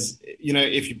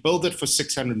if you build it for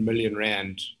 600 million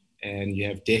rand and you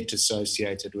have debt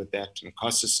associated with that and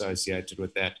costs associated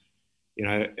with that,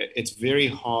 it's very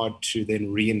hard to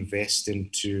then reinvest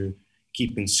into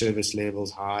keeping service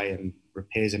levels high and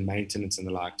repairs and maintenance and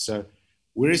the like. So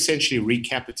we're essentially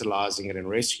recapitalizing it and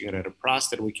rescuing it at a price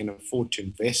that we can afford to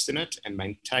invest in it and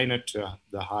maintain it to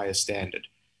the highest standard.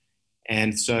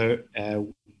 And so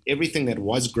everything that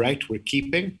was great, we're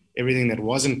keeping. Everything that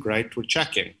wasn't great, we're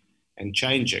chucking and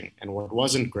changing. And what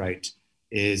wasn't great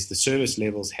is the service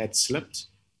levels had slipped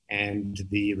and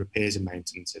the repairs and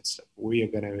maintenance had slipped. We are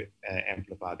going to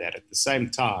amplify that. At the same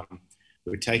time,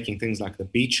 we're taking things like the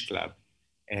beach club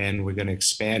and we're going to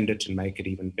expand it and make it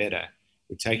even better.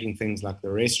 We're taking things like the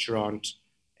restaurant,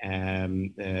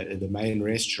 the main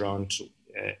restaurant,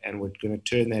 and we're going to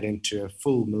turn that into a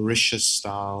full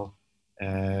Mauritius-style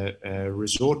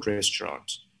resort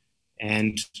restaurant.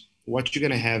 And what you're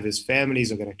going to have is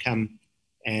families are going to come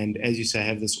and, as you say,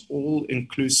 have this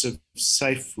all-inclusive,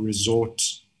 safe resort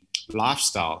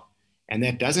lifestyle. And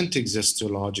that doesn't exist to a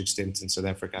large extent in South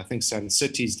Africa. I think Sun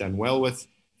City's done well with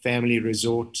family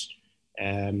resort.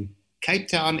 Cape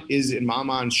Town is, in my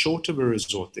mind, short of a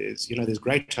resort. There's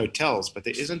great hotels, but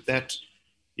there isn't that,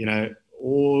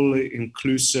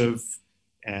 all-inclusive,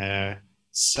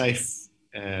 safe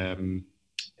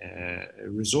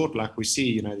resort like we see.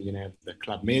 You have the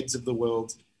Club Meds of the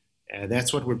world.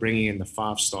 That's what we're bringing in the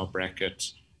 5-star bracket,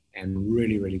 and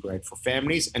really, really great for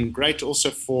families, and great also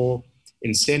for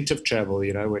incentive travel.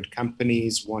 When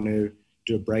companies want to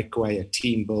do a breakaway, a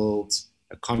team build,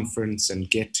 a conference, and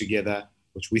get together,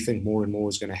 which we think more and more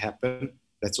is going to happen.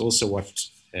 That's also what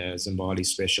Zimbali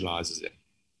specializes in.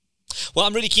 Well,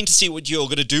 I'm really keen to see what you're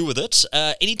going to do with it.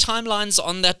 Any timelines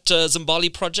on that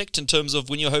Zimbali project in terms of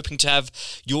when you're hoping to have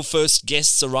your first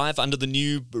guests arrive under the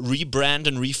new rebrand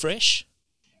and refresh?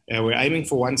 We're aiming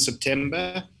for 1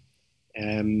 September.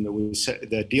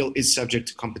 The deal is subject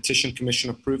to Competition Commission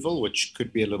approval, which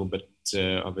could be a little bit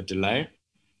of a delay.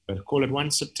 But call it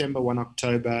 1 September, 1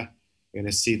 October. You're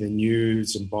going to see the new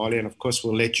Zimbali, and of course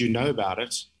we'll let you know about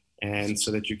it, and so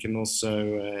that you can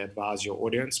also advise your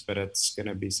audience, but it's going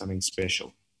to be something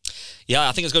special. Yeah,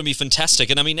 I think it's going to be fantastic.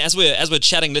 And I mean, as we're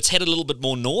chatting, let's head a little bit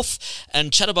more north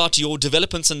and chat about your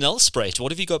developments in Nelspruit.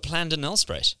 What have you got planned in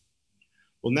Nelspruit?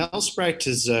 Well, Nelspruit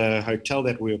is a hotel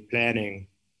that we were planning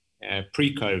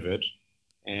pre-COVID,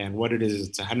 and what it is,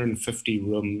 it's a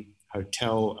 150-room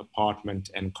hotel, apartment,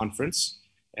 and conference.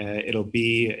 It'll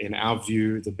be, in our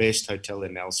view, the best hotel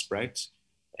in Nelspruit.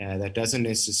 That doesn't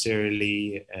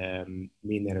necessarily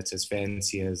mean that it's as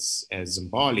fancy as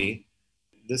Zimbali.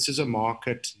 This is a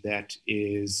market that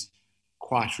is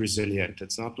quite resilient.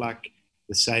 It's not like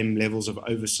the same levels of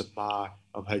oversupply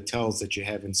of hotels that you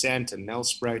have in Sandton.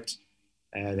 Nelspruit,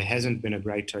 there hasn't been a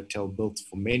great hotel built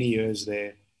for many years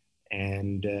there,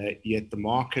 and yet the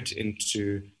market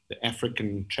into the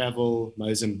African travel,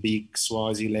 Mozambique,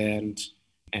 Swaziland,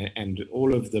 and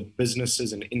all of the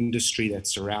businesses and industry that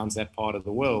surrounds that part of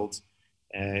the world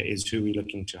is who we're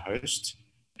looking to host.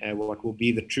 What will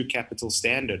be the true capital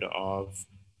standard of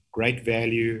great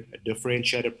value, a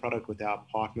differentiated product with our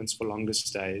apartments for longer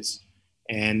stays,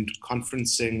 and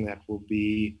conferencing that will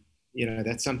be,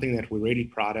 that's something that we really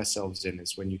pride ourselves in,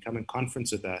 is when you come and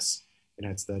conference with us,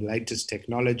 it's the latest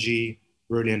technology,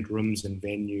 brilliant rooms and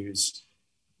venues,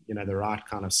 the right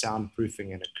kind of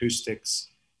soundproofing and acoustics,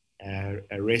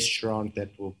 a restaurant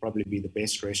that will probably be the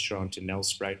best restaurant in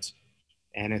Nelspruit.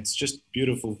 And it's just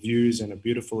beautiful views and a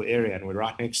beautiful area. And we're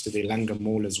right next to the Langa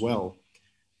Mall as well,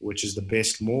 which is the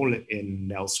best mall in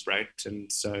Nelspruit.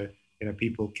 And so,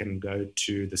 people can go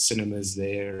to the cinemas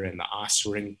there and the ice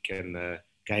rink and the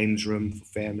games room for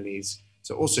families.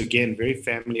 So also, again, very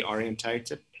family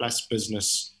orientated, plus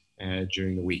business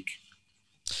during the week.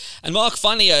 And Mark,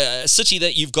 finally, a city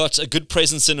that you've got a good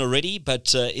presence in already,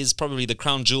 but is probably the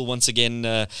crown jewel once again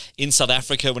in South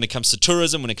Africa when it comes to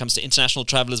tourism, when it comes to international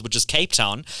travelers, which is Cape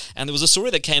Town. And there was a story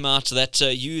that came out that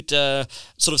you'd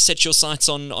sort of set your sights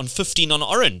on 15 on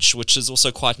Orange, which is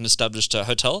also quite an established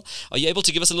hotel. Are you able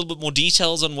to give us a little bit more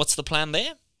details on what's the plan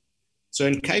there? So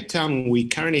in Cape Town, we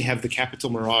currently have the Capital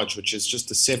Mirage, which is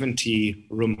just a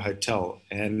 70-room hotel.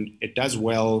 And it does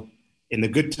well. In the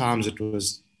good times, it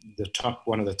was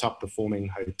one of the top performing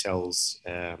hotels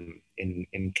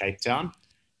in Cape Town.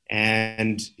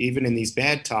 And even in these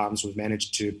bad times, we've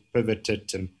managed to pivot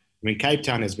it. And Cape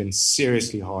Town has been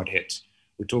seriously hard hit.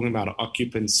 We're talking about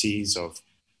occupancies of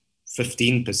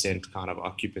 15% kind of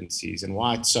occupancies. And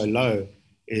why it's so low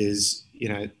is,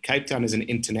 Cape Town is an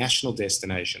international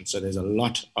destination. So there's a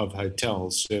lot of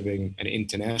hotels serving an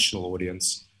international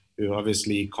audience who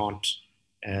obviously can't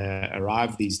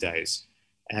arrive these days.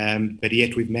 But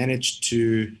yet we've managed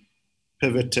to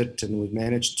pivot it and we've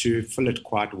managed to fill it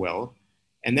quite well.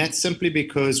 And that's simply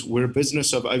because we're a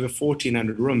business of over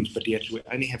 1,400 rooms, but yet we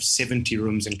only have 70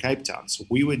 rooms in Cape Town. So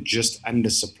we were just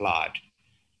undersupplied.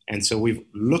 And so we've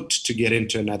looked to get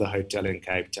into another hotel in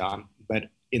Cape Town, but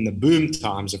in the boom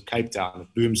times of Cape Town,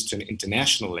 it booms to an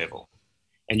international level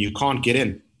and you can't get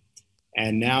in.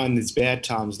 And now in these bad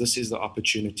times, this is the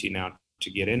opportunity now to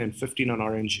get in. And 15 on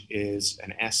Orange is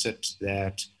an asset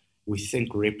that we think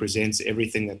represents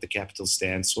everything that the Capital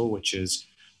stands for, which is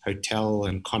hotel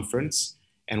and conference.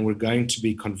 And we're going to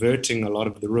be converting a lot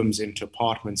of the rooms into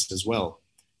apartments as well,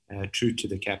 true to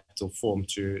the Capital form,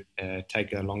 to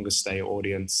take a longer stay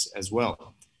audience as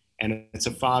well. And it's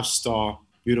a 5-star,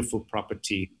 beautiful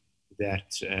property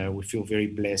that we feel very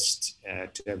blessed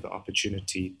to have the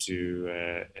opportunity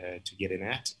to get in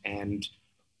at. And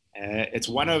it's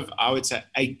one of, I would say,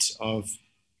 8 of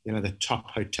the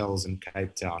top hotels in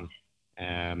Cape Town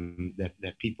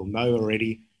that people know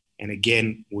already. And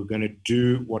again, we're going to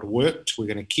do what worked, we're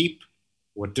going to keep.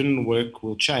 What didn't work,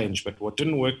 we'll change. But what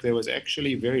didn't work, there was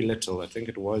actually very little. I think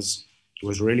it was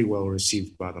really well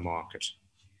received by the market.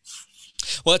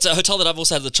 Well, it's a hotel that I've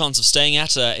also had the chance of staying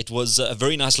at. It was a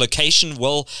very nice location,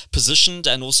 well positioned,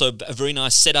 and also a very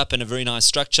nice setup and a very nice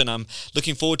structure. And I'm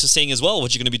looking forward to seeing as well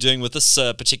what you're going to be doing with this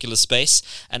particular space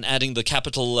and adding the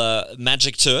Capital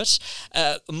magic to it.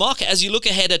 Mark, as you look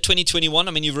ahead at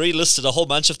 2021, you've already listed a whole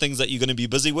bunch of things that you're going to be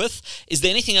busy with. Is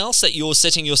there anything else that you're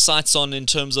setting your sights on in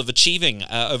terms of achieving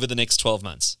over the next 12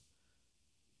 months?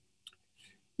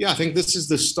 Yeah, I think this is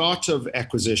the start of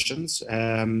acquisitions.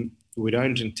 We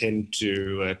don't intend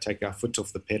to take our foot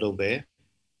off the pedal there.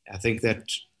 I think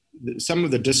that some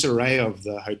of the disarray of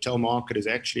the hotel market is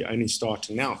actually only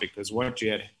starting now, because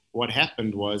what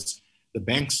happened was the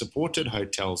banks supported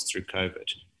hotels through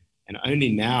COVID. And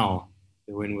only now,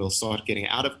 when we'll start getting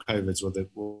out of COVID,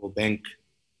 will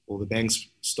the banks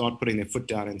start putting their foot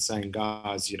down and saying,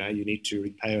 guys, you need to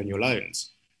repay on your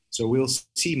loans. So we'll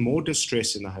see more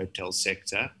distress in the hotel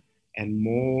sector and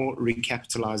more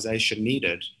recapitalization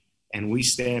needed. And we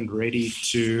stand ready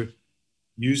to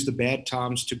use the bad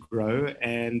times to grow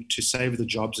and to save the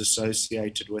jobs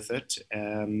associated with it,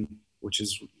 which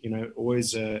is,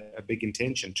 always a big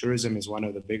intention. Tourism is one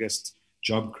of the biggest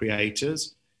job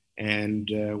creators, and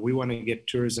we want to get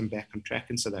tourism back on track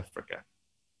in South Africa.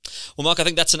 Well, Mark, I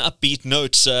think that's an upbeat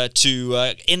note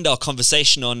to end our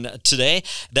conversation on today.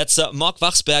 That's Mark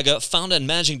Wachsberger, founder and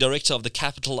managing director of the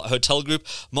Capital Hotel Group.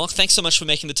 Mark, thanks so much for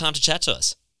making the time to chat to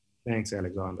us. Thanks,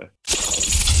 Alexander.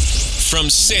 From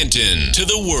Sandton to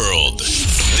the world,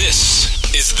 this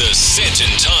is the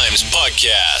Sandton Times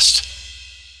Podcast.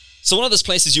 So one of those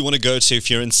places you want to go to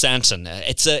if you're in Sandton,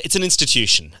 it's an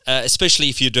institution, especially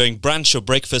if you're doing brunch or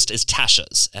breakfast, is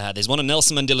Tasha's. There's one in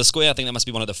Nelson Mandela Square. I think that must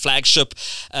be one of the flagship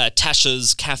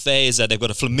Tasha's cafes. They've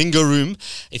got a flamingo room.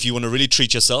 If you want to really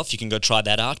treat yourself, you can go try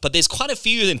that out. But there's quite a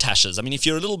few in Tasha's. I mean, if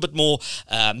you're a little bit more,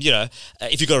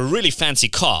 if you've got a really fancy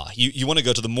car, you want to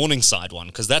go to the Morningside one,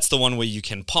 because that's the one where you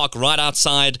can park right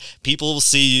outside. People will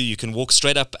see you. You can walk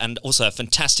straight up, and also a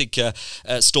fantastic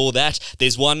store that.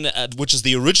 There's one which is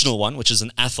the original one, which is in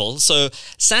Athol. So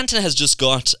Sandton has just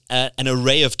got an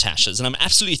array of Tasha's, and I'm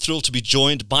absolutely thrilled to be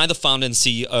joined by the founder and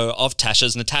CEO of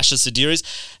Tasha's, Natasha Sidiris.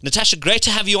 Natasha, great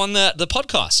to have you on the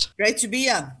podcast. Great to be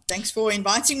here. Thanks for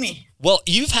inviting me. Well,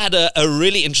 you've had a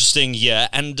really interesting year,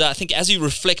 and I think as you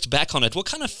reflect back on it, what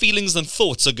kind of feelings and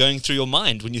thoughts are going through your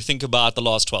mind when you think about the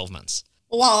last 12 months?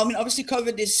 Well, I mean, obviously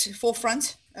COVID is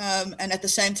forefront, and at the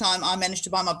same time, I managed to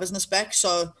buy my business back.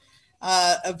 So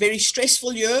a very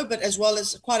stressful year, but as well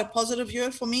as quite a positive year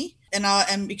for me. And I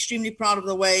am extremely proud of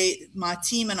the way my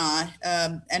team and I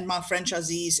and my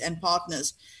franchisees and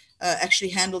partners actually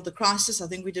handled the crisis. I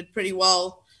think we did pretty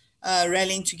well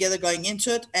rallying together going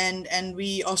into it, and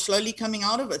we are slowly coming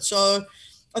out of it. So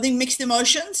I think mixed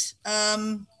emotions,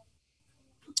 a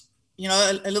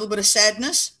little bit of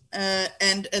sadness,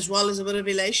 and as well as a bit of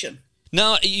elation.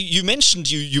 Now, you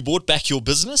mentioned you bought back your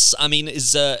business. I mean,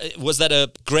 was that a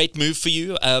great move for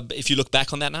you if you look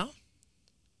back on that now?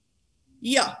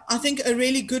 Yeah, I think a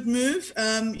really good move.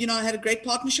 I had a great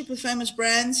partnership with Famous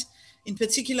Brands. In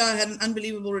particular, I had an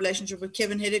unbelievable relationship with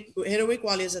Kevin Hedderwick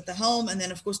while he was at the helm. And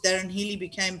then, of course, Darren Healy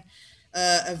became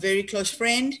a very close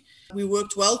friend. We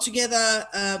worked well together,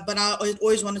 but I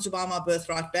always wanted to buy my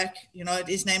birthright back. It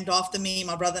is named after me.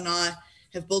 My brother and I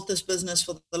have built this business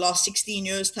for the last 16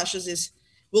 years. Tasha's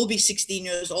will be 16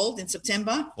 years old in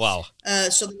September. Wow.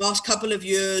 So the last couple of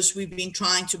years, we've been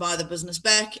trying to buy the business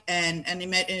back, and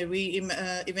we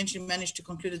eventually managed to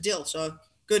conclude a deal. So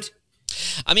good.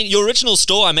 I mean, your original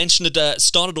store, I mentioned it,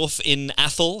 started off in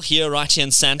Athol, right here in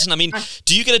Sandton. I mean,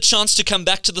 do you get a chance to come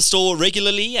back to the store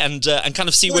regularly and kind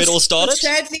of see where it all started?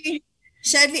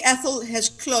 Sadly, Athol has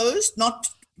closed, not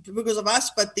because of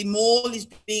us, but the mall is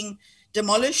being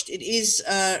demolished. It is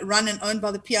run and owned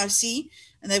by the PIC,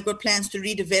 and they've got plans to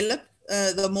redevelop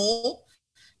the mall.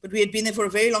 But we had been there for a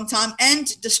very long time,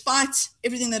 and despite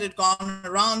everything that had gone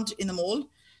around in the mall,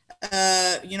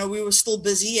 we were still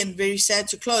busy and very sad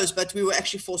to close, but we were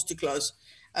actually forced to close.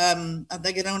 I think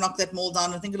they're going to knock that mall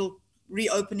down. I think it'll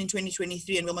reopen in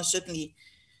 2023, and we'll most certainly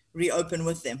reopen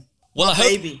with them. Well,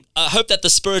 I hope that the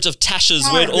spirit of Tasha's,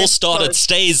 where it all started,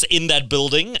 stays in that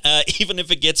building, even if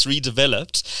it gets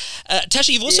redeveloped. Tasha,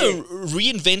 you've also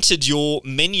reinvented your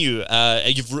menu.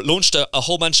 You've launched a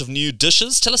whole bunch of new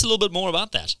dishes. Tell us a little bit more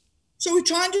about that. So we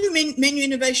try and do menu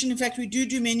innovation. In fact, we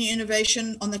do menu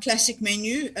innovation on the classic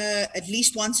menu at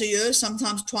least once a year,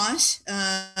 sometimes twice.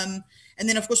 And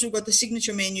then, of course, we've got the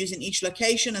signature menus in each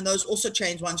location, and those also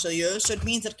change once a year. So it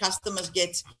means that customers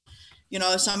get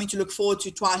something to look forward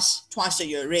to twice a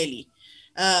year, really,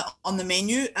 on the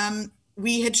menu.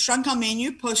 We had shrunk our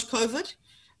menu post-COVID,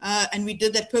 and we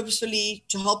did that purposefully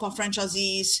to help our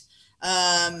franchisees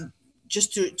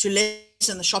just to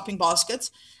lessen the shopping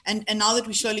baskets. And now that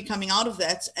we're slowly coming out of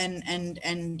that and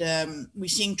we're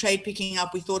seeing trade picking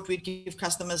up, we thought we'd give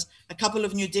customers a couple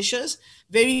of new dishes,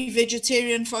 very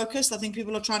vegetarian focused. I think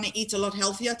people are trying to eat a lot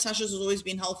healthier. Tasha's has always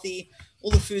been healthy.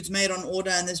 All the food's made on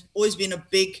order, and there's always been a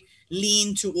big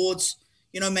lean towards,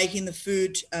 making the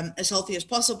food as healthy as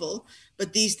possible.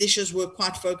 But these dishes were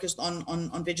quite focused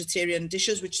on vegetarian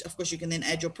dishes, which of course you can then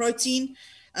add your protein.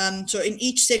 So in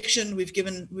each section, we've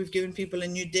given people a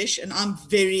new dish, and I'm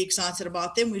very excited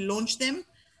about them. We launched them,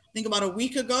 I think, about a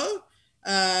week ago,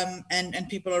 and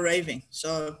people are raving.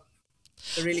 So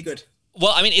they're really good.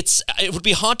 Well, I mean, it would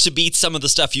be hard to beat some of the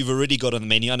stuff you've already got on the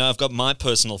menu. I know I've got my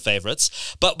personal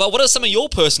favorites, but what are some of your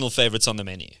personal favorites on the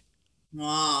menu?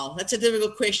 Wow, that's a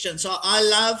difficult question. So I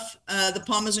love the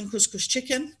Parmesan couscous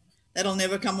chicken. That'll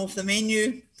never come off the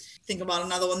menu. Think about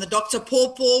another one. The Dr.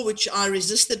 Pawpaw, which I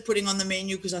resisted putting on the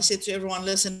menu because I said to everyone,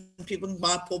 listen, people can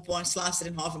buy pawpaw and slice it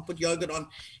in half and put yogurt on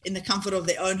in the comfort of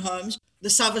their own homes. The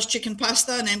Savas chicken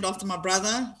pasta, named after my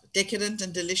brother, decadent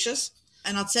and delicious.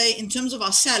 And I'd say in terms of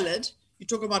our salad, you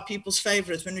talk about people's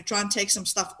favorites. When we try and take some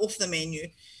stuff off the menu,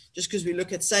 just because we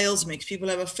look at sales mix, people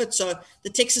have a fit. So the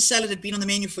Texas salad had been on the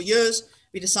menu for years.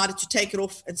 We decided to take it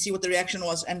off and see what the reaction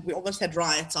was. And we almost had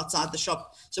riots outside the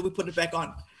shop. So we put it back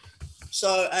on.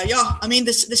 So,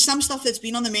 there's some stuff that's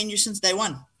been on the menu since day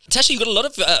one. Tasha, you've got a lot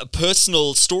of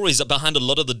personal stories behind a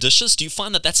lot of the dishes. Do you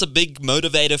find that that's a big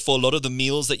motivator for a lot of the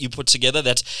meals that you put together,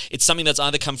 that it's something that's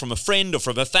either come from a friend or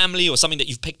from a family or something that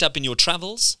you've picked up in your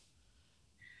travels?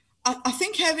 I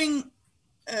think having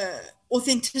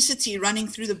authenticity running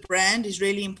through the brand is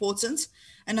really important.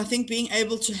 And I think being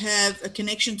able to have a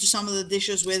connection to some of the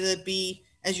dishes, whether it be,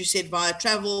 as you said, via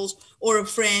travels or a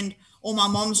friend or my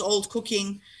mom's old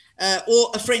cooking, or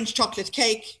a French chocolate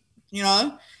cake,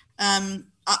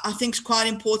 I think is quite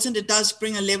important. It does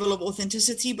bring a level of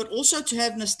authenticity, but also to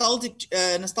have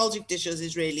nostalgic dishes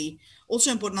is really also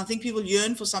important. I think people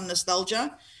yearn for some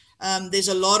nostalgia. There's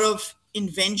a lot of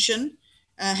invention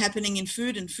happening in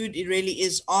food, and food, it really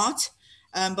is art.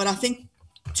 But I think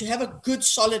to have a good,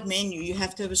 solid menu, you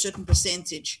have to have a certain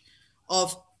percentage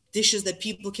of dishes that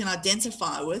people can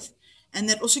identify with, and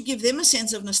that also give them a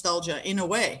sense of nostalgia in a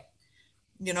way.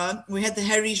 We had the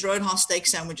Harry's Roadhouse steak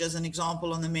sandwich as an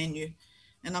example on the menu.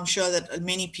 And I'm sure that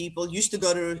many people used to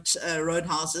go to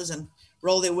roadhouses and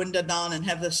roll their window down and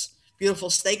have this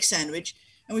beautiful steak sandwich.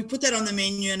 And we put that on the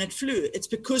menu and it flew. It's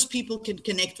because people can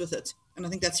connect with it. And I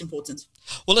think that's important.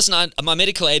 Well, listen, my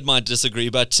medical aid might disagree,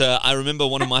 but I remember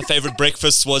one of my favorite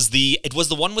breakfasts was the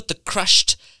one with the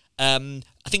crushed,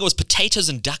 I think it was potatoes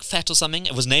and duck fat or something.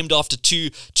 It was named after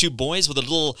two boys with a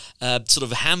little sort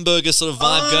of hamburger sort of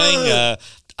vibe going.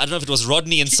 I don't know if it was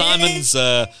Rodney and Simon's.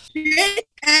 And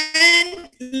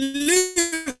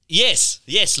Luke. Yes,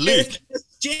 Luke.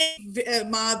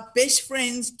 My best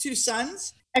friend's two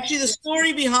sons. Actually, the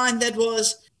story behind that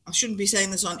was, I shouldn't be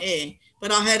saying this on air,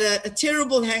 but I had a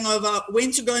terrible hangover,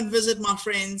 went to go and visit my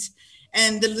friends,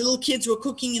 and the little kids were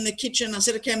cooking in the kitchen. I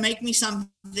said, okay, make me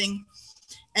something.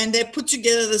 And they put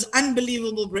together this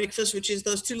unbelievable breakfast, which is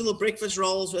those two little breakfast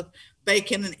rolls with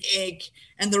bacon and egg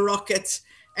and the rockets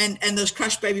and those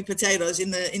crushed baby potatoes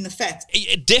in the fat.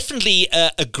 Definitely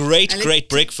a great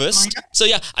breakfast. So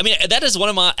yeah, I mean, that is one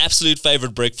of my absolute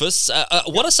favorite breakfasts.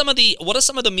 What are some of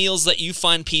the meals that you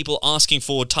find people asking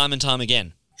for time and time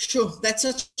again? Sure, that's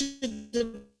such a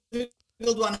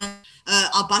difficult one.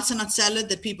 Our butternut salad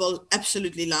that people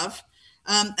absolutely love.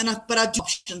 But I do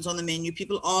options on the menu.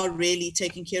 People are really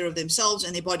taking care of themselves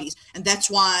and their bodies, and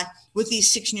that's why with these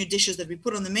 6 new dishes that we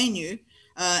put on the menu,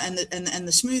 and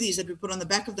the smoothies that we put on the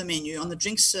back of the menu, on the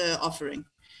drinks offering,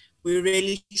 we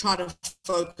really try to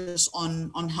focus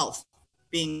on health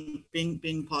being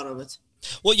part of it.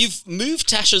 Well, you've moved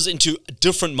Tasha's into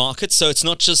different markets, so it's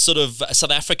not just sort of South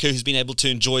Africa who's been able to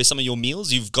enjoy some of your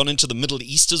meals. You've gone into the Middle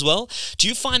East as well. Do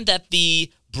you find that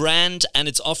the brand and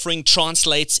its offering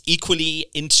translates equally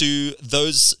into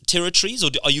those territories, or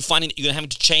are you finding that you're having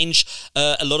to change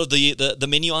a lot of the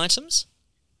menu items?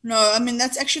 No, I mean,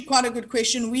 that's actually quite a good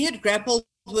question. We had grappled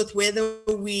with whether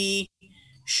we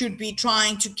should be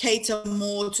trying to cater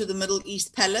more to the Middle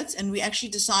East palate, and we actually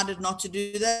decided not to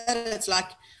do that. It's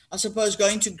like, I suppose,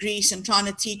 going to Greece and trying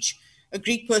to teach a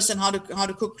Greek person how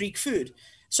to cook Greek food.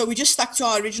 So we just stuck to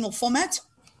our original format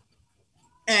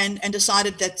and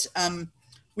decided that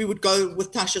we would go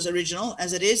with Tasha's original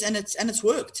as it is, and it's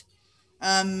worked.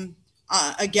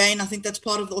 Again, I think that's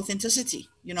part of the authenticity.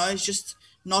 It's just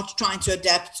not trying to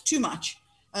adapt too much.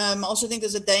 I also think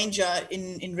there's a danger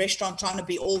in restaurant trying to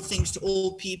be all things to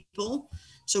all people.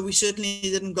 So we certainly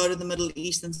didn't go to the Middle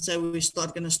East and say we were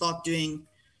going to start doing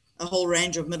a whole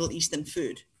range of Middle Eastern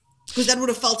food, because that would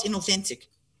have felt inauthentic.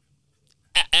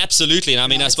 Absolutely, and I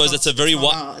mean, I suppose it's a very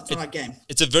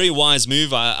it's a very wise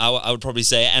move, I would probably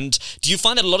say. And do you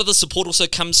find that a lot of the support also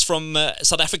comes from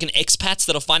South African expats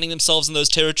that are finding themselves in those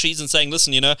territories and saying,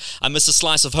 listen, I miss a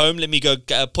slice of home, let me go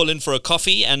pull in for a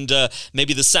coffee and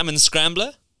maybe the salmon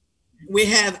scrambler? We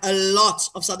have a lot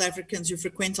of South Africans who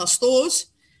frequent our stores,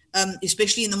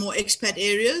 especially in the more expat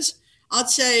areas. I'd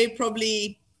say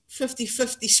probably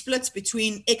 50-50 splits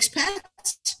between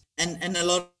expats and a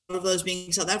lot of those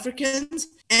being South Africans.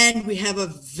 And we have a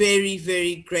very,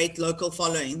 very great local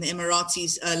following. The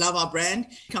Emiratis love our brand,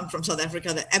 come from South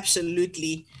Africa. They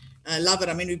absolutely love it.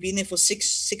 I mean, we've been there for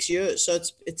six years, so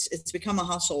it's become a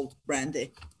household brand there.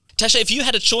 Tasha, if you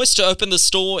had a choice to open the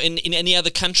store in any other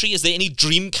country, is there any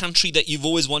dream country that you've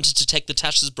always wanted to take the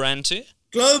Tasha's brand to?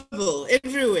 Global,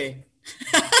 everywhere.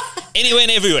 Anywhere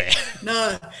and everywhere.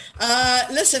 No.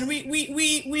 Listen,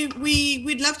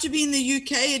 we'd love to be in the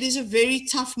UK. It is a very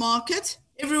tough market.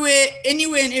 Everywhere,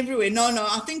 anywhere and everywhere. No.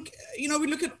 I think, we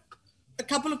look at a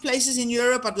couple of places in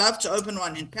Europe. I'd love to open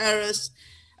one in Paris.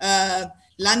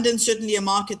 London, certainly a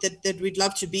market that we'd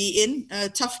love to be in.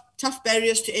 Tough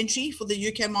barriers to entry for the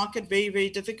UK market, very, very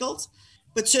difficult.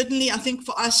 But certainly, I think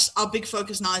for us, our big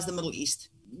focus now is the Middle East.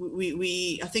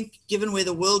 I think, given where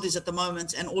the world is at the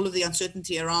moment and all of the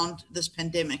uncertainty around this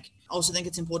pandemic, I also think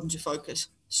it's important to focus.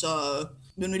 So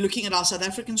when we're looking at our South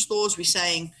African stores, we're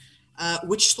saying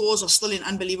which stores are still in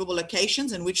unbelievable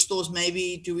locations and which stores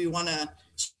maybe do we want to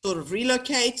sort of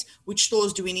relocate, which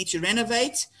stores do we need to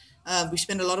renovate. We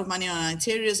spend a lot of money on our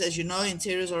interiors. As you know,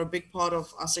 interiors are a big part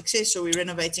of our success. So we're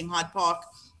renovating Hyde Park,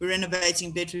 we're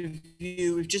renovating Bedford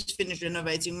View, we've just finished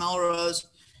renovating Melrose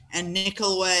and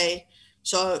Nickelway.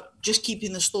 So just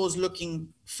keeping the stores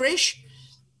looking fresh.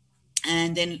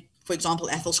 And then, for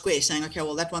example, Athol Square, saying, okay,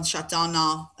 well, that one's shut down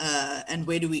now, and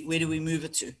where do we move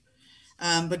it to?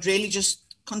 But really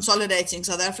just consolidating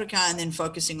South Africa and then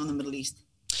focusing on the Middle East.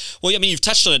 Well, I mean, you've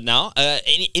touched on it now.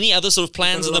 Any other sort of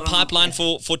plans in the pipeline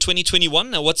for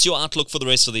 2021? What's your outlook for the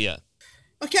rest of the year?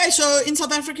 Okay, so in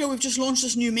South Africa, we've just launched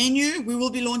this new menu. We will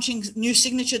be launching new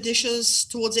signature dishes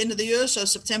towards the end of the year, so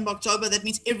September, October. That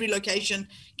means every location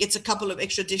gets a couple of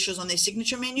extra dishes on their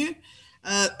signature menu.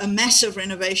 A massive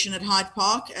renovation at Hyde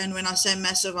Park, and when I say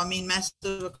massive, I mean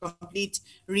massive, a complete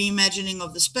reimagining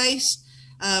of the space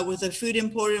with a food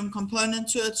emporium component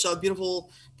to it, so beautiful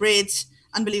breads,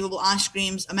 unbelievable ice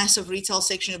creams, a massive retail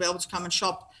section. You'll be able to come and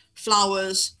shop,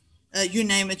 flowers, you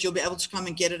name it, you'll be able to come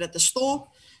and get it at the store.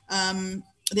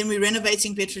 Then we're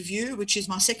renovating Bedford View, which is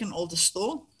my second oldest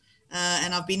store.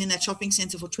 And I've been in that shopping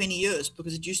center for 20 years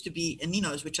because it used to be a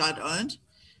Nino's, which I'd owned.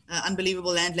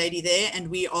 Unbelievable landlady there. And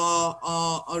we are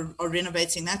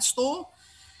renovating that store.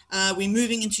 We're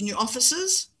moving into new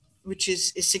offices, which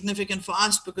is significant for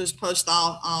us because post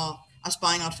us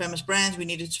buying our famous brands, we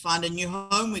needed to find a new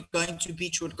home. We're going to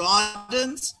Beechwood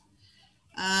Gardens.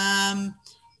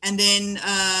 And then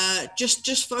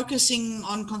just focusing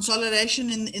on consolidation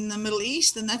in the Middle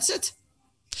East, and that's it.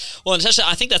 Well, Natasha,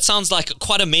 I think that sounds like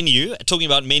quite a menu, talking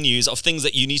about menus of things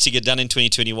that you need to get done in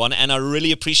 2021, and I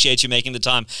really appreciate you making the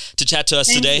time to chat to us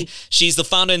today. She's the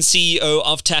founder and CEO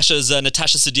of Tasha's,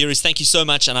 Natasha Sidiris. Thank you so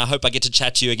much, and I hope I get to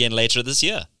chat to you again later this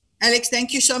year. Alex,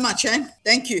 thank you so much.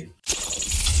 Thank you.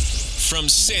 From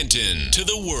Sandton to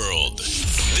the world,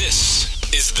 this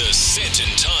is the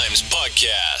Sandton Times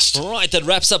Podcast. All right, that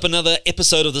wraps up another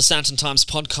episode of the Sandton Times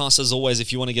Podcast. As always,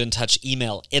 if you want to get in touch,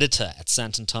 email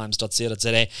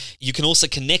editor@sandtontimes.co.za. You can also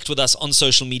connect with us on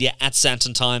social media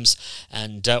 @Sandton Times,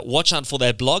 and watch out for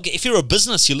their blog. If you're a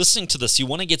business, you're listening to this, you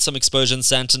want to get some exposure in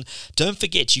Sandton, don't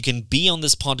forget you can be on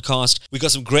this podcast. We've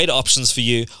got some great options for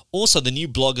you. Also, the new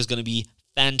blog is going to be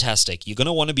fantastic. You're going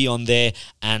to want to be on there.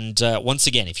 And once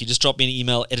again, if you just drop me an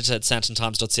email,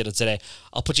 editor@sandtontimes.co.za,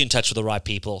 I'll put you in touch with the right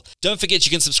people. Don't forget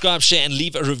you can subscribe, share, and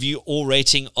leave a review or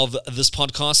rating of this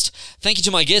podcast. Thank you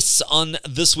to my guests on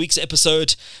this week's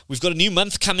episode. We've got a new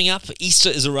month coming up. Easter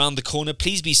is around the corner.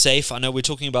 Please be safe. I know we're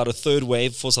talking about a third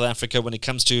wave for South Africa when it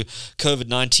comes to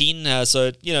COVID-19.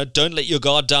 So, don't let your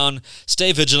guard down.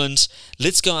 Stay vigilant.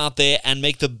 Let's go out there and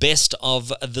make the best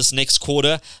of this next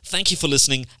quarter. Thank you for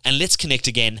listening, and let's connect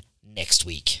again next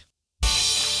week.